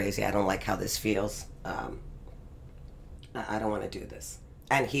 This is crazy. I don't like how this feels. I don't want to do this.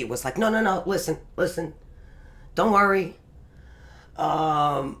 And he was like, no, listen. Don't worry.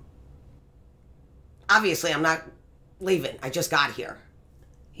 Obviously, I'm not leaving. I just got here.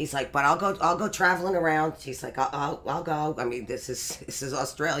 He's like, but I'll go traveling around. He's like, I'll go. I mean, this is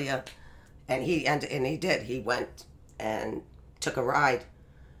Australia, and he did. He went and took a ride,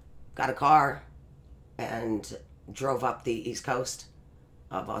 got a car, and drove up the east coast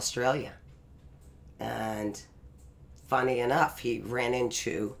of Australia. And funny enough, he ran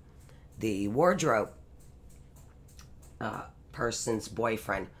into the wardrobe person's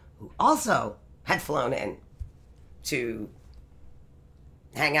boyfriend, who also had flown in to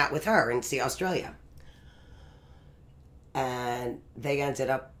hang out with her and see Australia. And they ended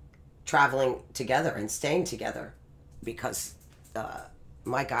up traveling together and staying together because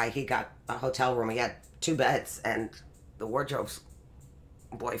my guy, he got a hotel room. He had 2 beds, and the wardrobe's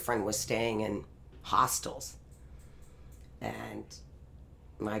boyfriend was staying in hostels. And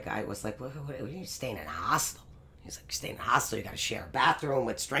my guy was like, what are you staying in a hostel? He's like, staying in a hostel, you gotta share a bathroom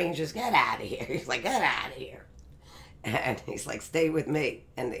with strangers. Get out of here. He's like, get out of here. And he's like, stay with me.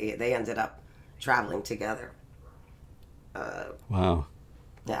 And they ended up traveling together. Wow.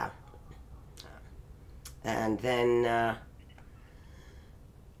 Yeah. And then,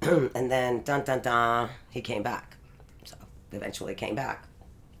 dun, he came back. So, eventually came back.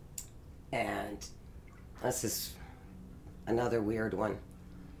 And this is another weird one.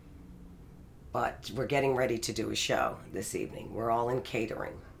 But we're getting ready to do a show this evening. We're all in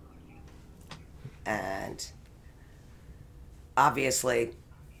catering. And obviously,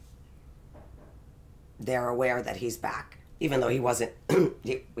 they're aware that he's back. Even though he wasn't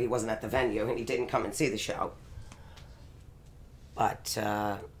he wasn't at the venue and he didn't come and see the show. But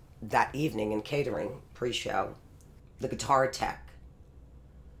that evening in catering, pre-show, the guitar tech,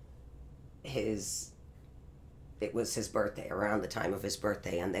 it was his birthday, around the time of his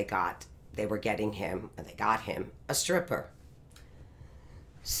birthday, and they got him a stripper.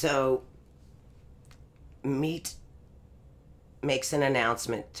 So Meat makes an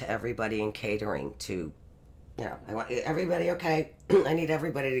announcement to everybody in catering to, I want everybody, okay, I need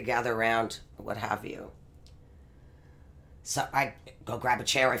everybody to gather around, what have you. So I go grab a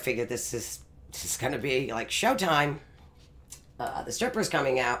chair. I figured this is going to be like showtime. The stripper's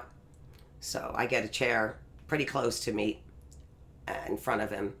coming out. So I get a chair pretty close to Meat in front of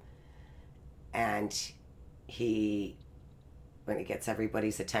him. And when he gets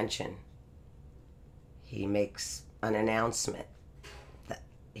everybody's attention, he makes an announcement that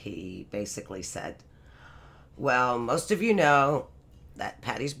he basically said, well, most of you know that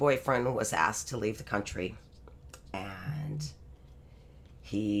Patty's boyfriend was asked to leave the country, and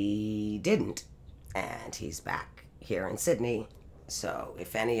he didn't, and he's back here in Sydney. So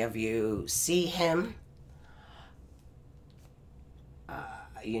if any of you see him,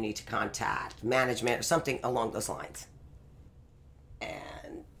 you need to contact management or something along those lines.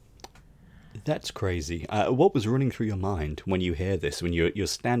 And That's crazy. What was running through your mind when you hear this? When you're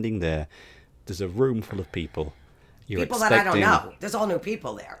standing there, there's a room full of people. You're people expecting... that I don't know. There's all new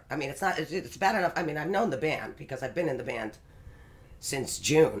people there. I mean, it's bad enough. I mean, I've known the band because I've been in the band since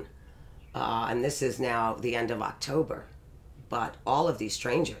June. And this is now the end of October. But all of these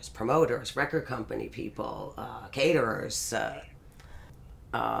strangers, promoters, record company people, caterers,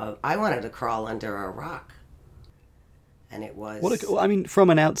 I wanted to crawl under a rock. And it was... I mean, from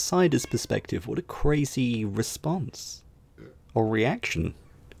an outsider's perspective, what a crazy response or reaction.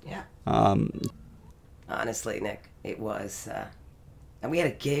 Yeah. Honestly, Nick, it was... and we had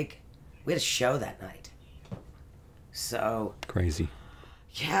a gig. We had a show that night. So... Crazy.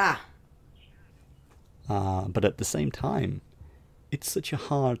 Yeah. But at the same time, it's such a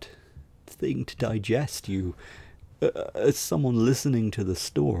hard thing to digest. You, as someone listening to the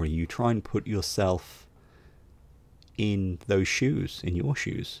story, you try and put yourself in those shoes, in your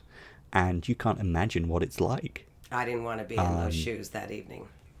shoes, and you can't imagine what it's like. I didn't want to be in those shoes that evening.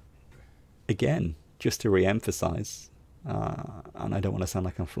 Again, just to re-emphasize, and I don't want to sound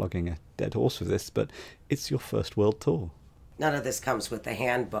like I'm flogging a dead horse with this, but it's your first world tour. None of this comes with the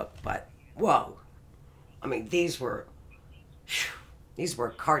handbook, but whoa. I mean, these were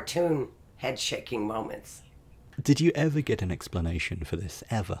cartoon head-shaking moments. Did you ever get an explanation for this?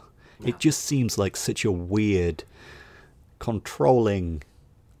 Ever? No. It just seems like such a weird, controlling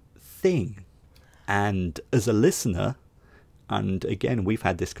thing. And as a listener, and again, we've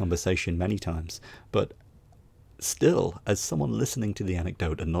had this conversation many times, but still, as someone listening to the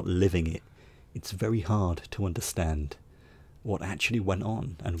anecdote and not living it, it's very hard to understand what actually went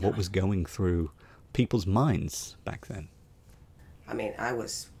on and what was going through people's minds back then. I mean, I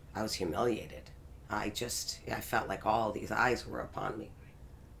was humiliated. I felt like all these eyes were upon me.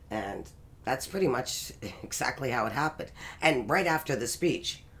 And that's pretty much exactly how it happened. And right after the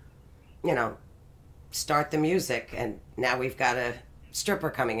speech, you know, start the music, and now we've got a stripper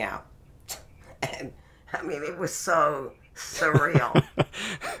coming out. And, I mean, it was so surreal.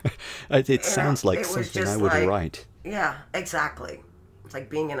 It sounds like something I would write. Yeah, exactly. It's like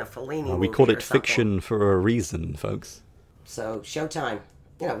being in a Fellini movie. We call it or something. fiction for a reason, folks. So, showtime.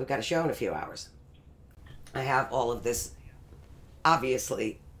 You know, we've got a show in a few hours. I have all of this,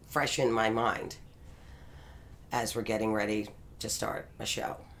 obviously, fresh in my mind as we're getting ready to start a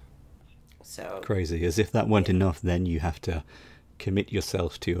show. So crazy. As if that weren't enough, then you have to commit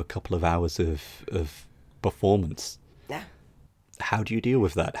yourself to a couple of hours of performance. Yeah. How do you deal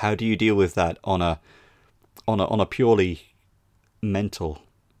with that? How do you deal with that on a purely mental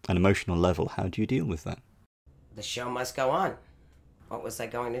and emotional level? How do you deal with that? The show must go on. What was I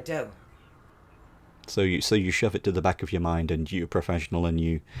going to do? So you shove it to the back of your mind, and you're professional, and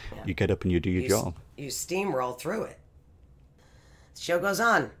you get up and you do your job. You steamroll through it. The show goes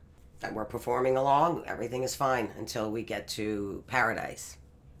on, and we're performing along. Everything is fine until we get to Paradise.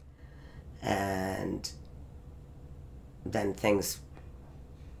 And then things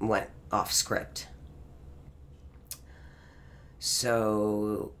went off script.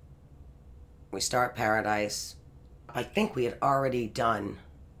 So we start Paradise. I think we had already done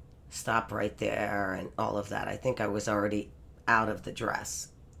Stop Right There and all of that. I think I was already out of the dress.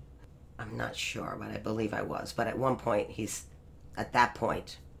 I'm not sure, but I believe I was. But at one point, at that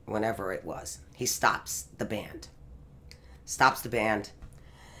point, whenever it was, he stops the band.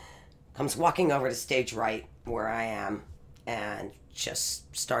 Comes walking over to stage right where I am, and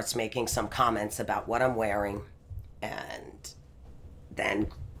just starts making some comments about what I'm wearing, and then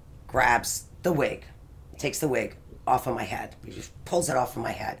grabs the wig, takes the wig off of my head. He just pulls it off of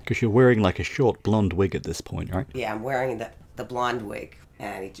my head. Because you're wearing like a short blonde wig at this point, right? Yeah, I'm wearing the blonde wig,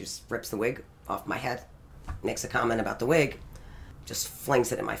 and he just rips the wig off my head, makes a comment about the wig, just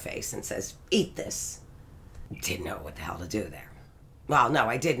flings it in my face and says, "Eat this." Didn't know what the hell to do there. Well, no,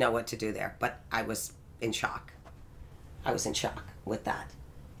 I did know what to do there, but I was in shock. I was in shock with that.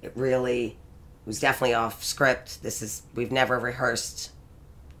 It really was definitely off script. We've never rehearsed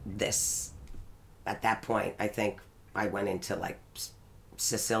this. At that point, I think I went into like the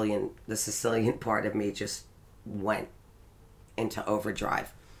Sicilian part of me just went into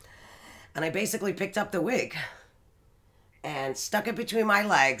overdrive. And I basically picked up the wig and stuck it between my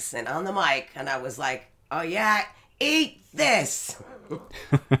legs and on the mic, and I was like, oh yeah, eat this.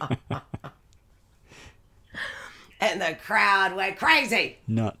 And the crowd went crazy.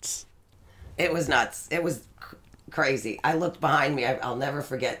 Nuts. It was nuts. It was crazy. I looked behind me. I'll never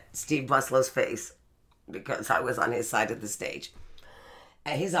forget Steve Buslow's face because I was on his side of the stage.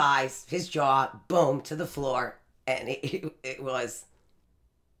 And his eyes, his jaw, boom, to the floor. And it was,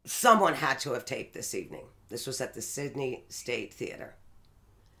 someone had to have taped this evening. This was at the Sydney State Theatre.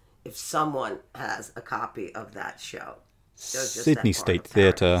 If someone has a copy of that show. Sydney State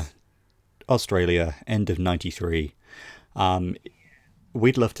Theatre, Australia, end of 93.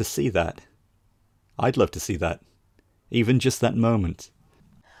 We'd love to see that. I'd love to see that. Even just that moment.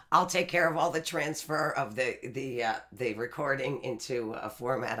 I'll take care of all the transfer of the recording into a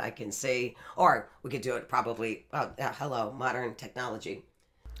format I can see. Or we could do it probably, hello, modern technology.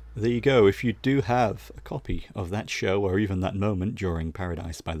 There you go. If you do have a copy of that show or even that moment during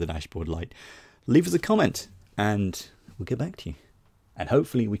Paradise by the Dashboard Light, leave us a comment and we'll get back to you. And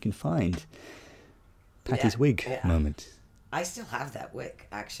hopefully we can find Patti's wig moment. I still have that wig,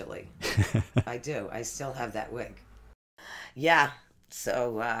 actually. I do. I still have that wig. Yeah.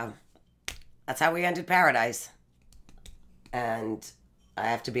 So that's how we ended Paradise. And I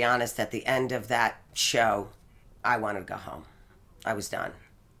have to be honest, at the end of that show, I wanted to go home. I was done.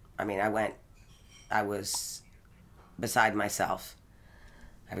 I mean, I was beside myself.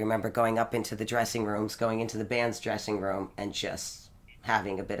 I remember going up into the dressing rooms, going into the band's dressing room, and just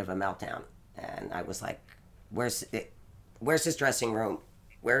having a bit of a meltdown. And I was like, where's his dressing room?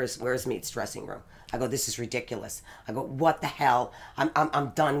 Where's Meat's dressing room? I go, this is ridiculous. I go, what the hell? I'm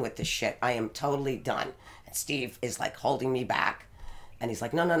done with this shit. I am totally done. And Steve is like holding me back. And he's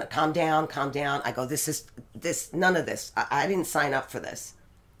like, no, calm down. I go, none of this. I didn't sign up for this.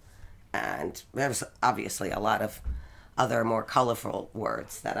 And there was obviously a lot of other more colorful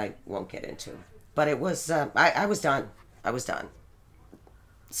words that I won't get into. But it was, I was done. I was done.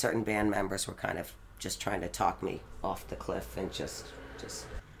 Certain band members were kind of just trying to talk me off the cliff and just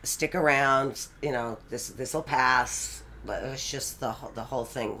stick around, you know, this'll pass. But it was just, the whole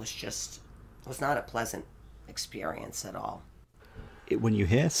thing was not a pleasant experience at all. When you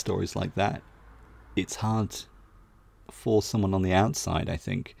hear stories like that, it's hard for someone on the outside, I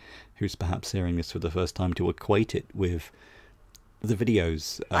think, who's perhaps hearing this for the first time, to equate it with the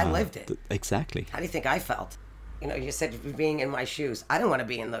videos. I lived it. Exactly. How do you think I felt? You know, you said being in my shoes. I don't want to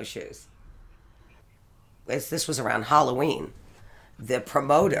be in those shoes. This was around Halloween. The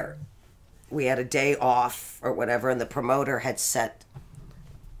promoter, we had a day off or whatever, and the promoter had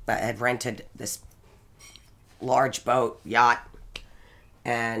rented this large boat, yacht,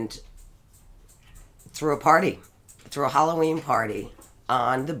 and threw a Halloween party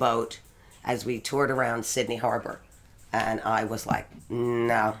on the boat as we toured around Sydney Harbor. And I was like,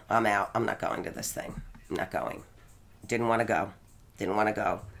 no, I'm out. I'm not going to this thing. I'm not going. Didn't want to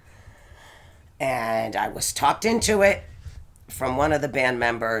go. And I was talked into it from one of the band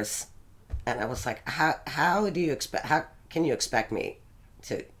members. And I was like, how can you expect me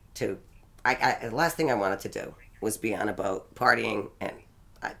to the last thing I wanted to do was be on a boat partying, and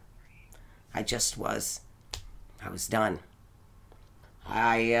I was done.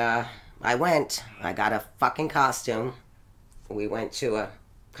 I got a fucking costume. We went to a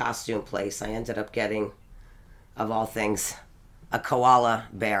costume place. I ended up getting, of all things, a koala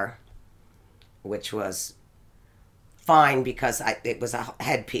bear, which was fine because it was a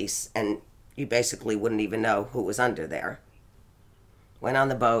headpiece and you basically wouldn't even know who was under there. Went on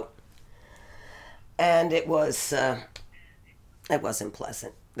the boat, and it wasn't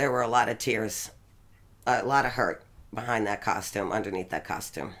pleasant. There were a lot of tears, a lot of hurt behind that costume, underneath that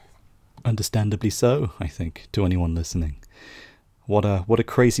costume. Understandably so, I think, to anyone listening. What a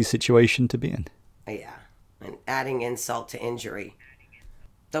crazy situation to be in. Yeah, and adding insult to injury,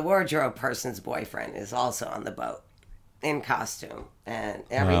 the wardrobe person's boyfriend is also on the boat in costume, and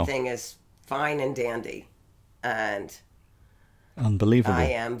everything is fine and dandy, and unbelievable. I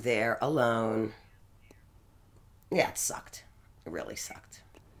am there alone. Yeah, it sucked. It really sucked.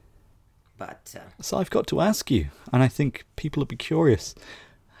 But so I've got to ask you, and I think people will be curious,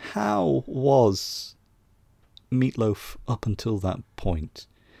 how was Meat Loaf up until that point?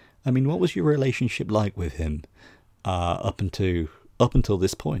 I mean, what was your relationship like with him up until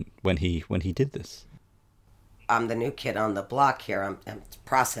this point when he did this? I'm the new kid on the block here. I'm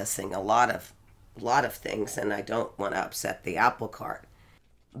processing a lot of things, and I don't want to upset the apple cart.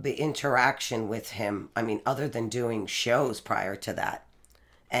 The interaction with him, I mean, other than doing shows prior to that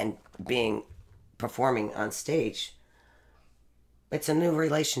and performing on stage, it's a new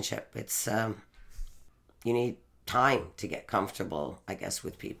relationship. It's you need time to get comfortable, I guess,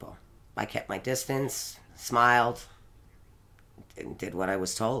 with people. I kept my distance, smiled, and did what I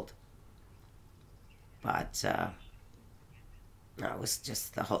was told. But no, it was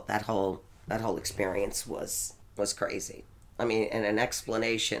just that whole experience was crazy. I mean, and an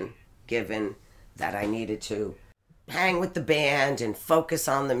explanation given that I needed to hang with the band and focus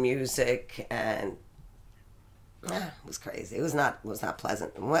on the music, and it was crazy. It was not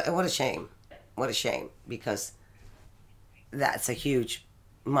pleasant. What a shame. What a shame, because that's a huge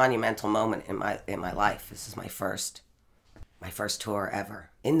monumental moment in my life. This is my first tour ever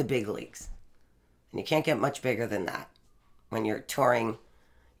in the big leagues. And you can't get much bigger than that when you're touring,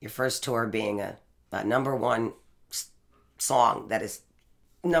 your first tour being a number one song that is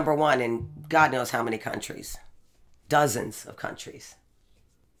number one in God knows how many countries, dozens of countries.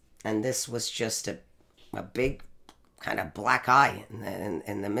 And this was just a big kind of black eye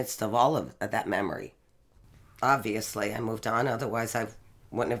in the midst of all of that memory. Obviously, I moved on, otherwise I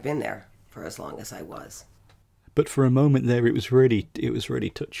wouldn't have been there for as long as I was. But for a moment there, it was really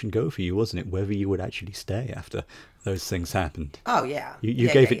touch and go for you, wasn't it? Whether you would actually stay after those things happened. Oh yeah, you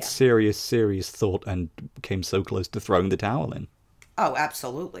gave it serious thought and came so close to throwing the towel in. Oh,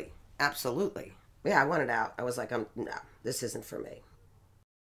 absolutely. Yeah, I wanted out. I was like, no, this isn't for me.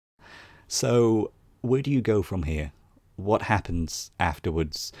 So, where do you go from here? What happens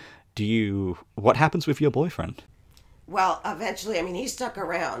afterwards? What happens with your boyfriend? Well, eventually, I mean, he stuck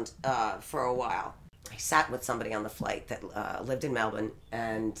around for a while. I sat with somebody on the flight that lived in Melbourne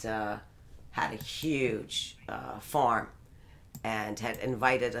and had a huge farm and had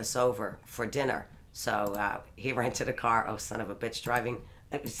invited us over for dinner. So he rented a car. Oh, son of a bitch,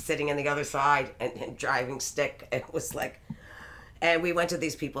 sitting in the other side and driving stick. It was like, and we went to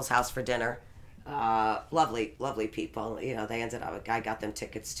these people's house for dinner. Lovely people. You know, they ended up, I got them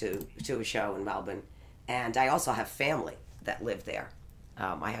tickets to a show in Melbourne. And I also have family that live there.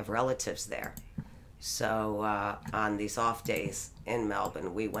 I have relatives there. So on these off days in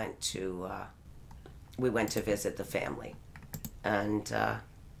Melbourne, we went to visit the family, and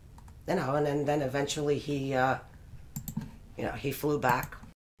then eventually he flew back.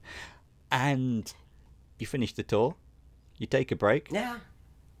 And you finish the tour, you take a break, yeah,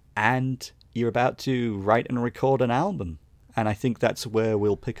 and you're about to write and record an album, and I think that's where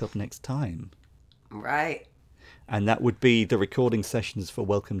we'll pick up next time. Right. And that would be the recording sessions for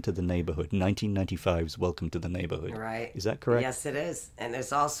Welcome to the Neighborhood, 1995's Welcome to the Neighborhood. Right. Is that correct? Yes, it is. And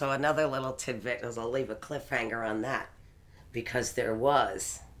there's also another little tidbit, as I'll leave a cliffhanger on that, because there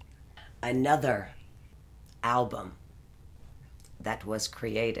was another album that was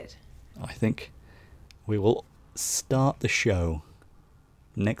created. I think we will start the show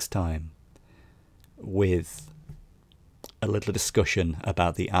next time with a little discussion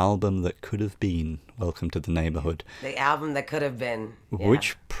about the album that could have been Welcome to the Neighborhood. The album that could have been. Yeah.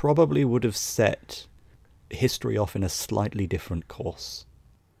 Which probably would have set history off in a slightly different course.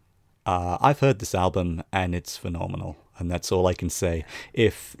 I've heard this album and it's phenomenal, and that's all I can say.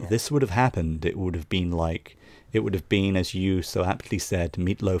 If this would have happened, it would have been, as you so aptly said,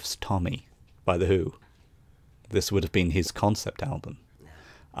 Meat Loaf's Tommy by The Who. This would have been his concept album,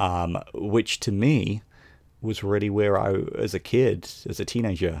 which to me was really where I, as a kid, as a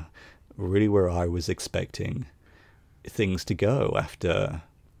teenager, really where I was expecting things to go after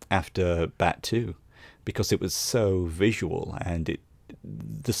Bat 2, because it was so visual and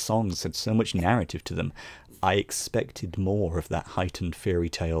the songs had so much narrative to them. I expected more of that heightened fairy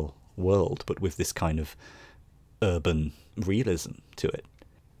tale world, but with this kind of urban realism to it.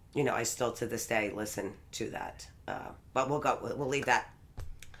 You know, I still to this day listen to that, but we'll leave that.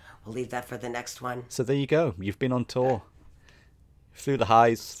 We'll leave that for the next one. So there you go. You've been on tour. Through the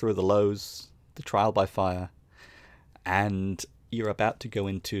highs, through the lows, the trial by fire. And you're about to go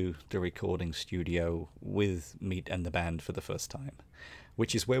into the recording studio with Meat and the band for the first time,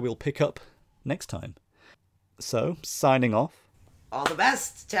 which is where we'll pick up next time. So, signing off. All the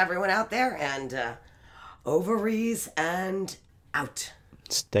best to everyone out there, and ovaries and out.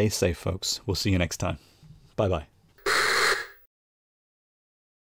 Stay safe, folks. We'll see you next time. Bye-bye.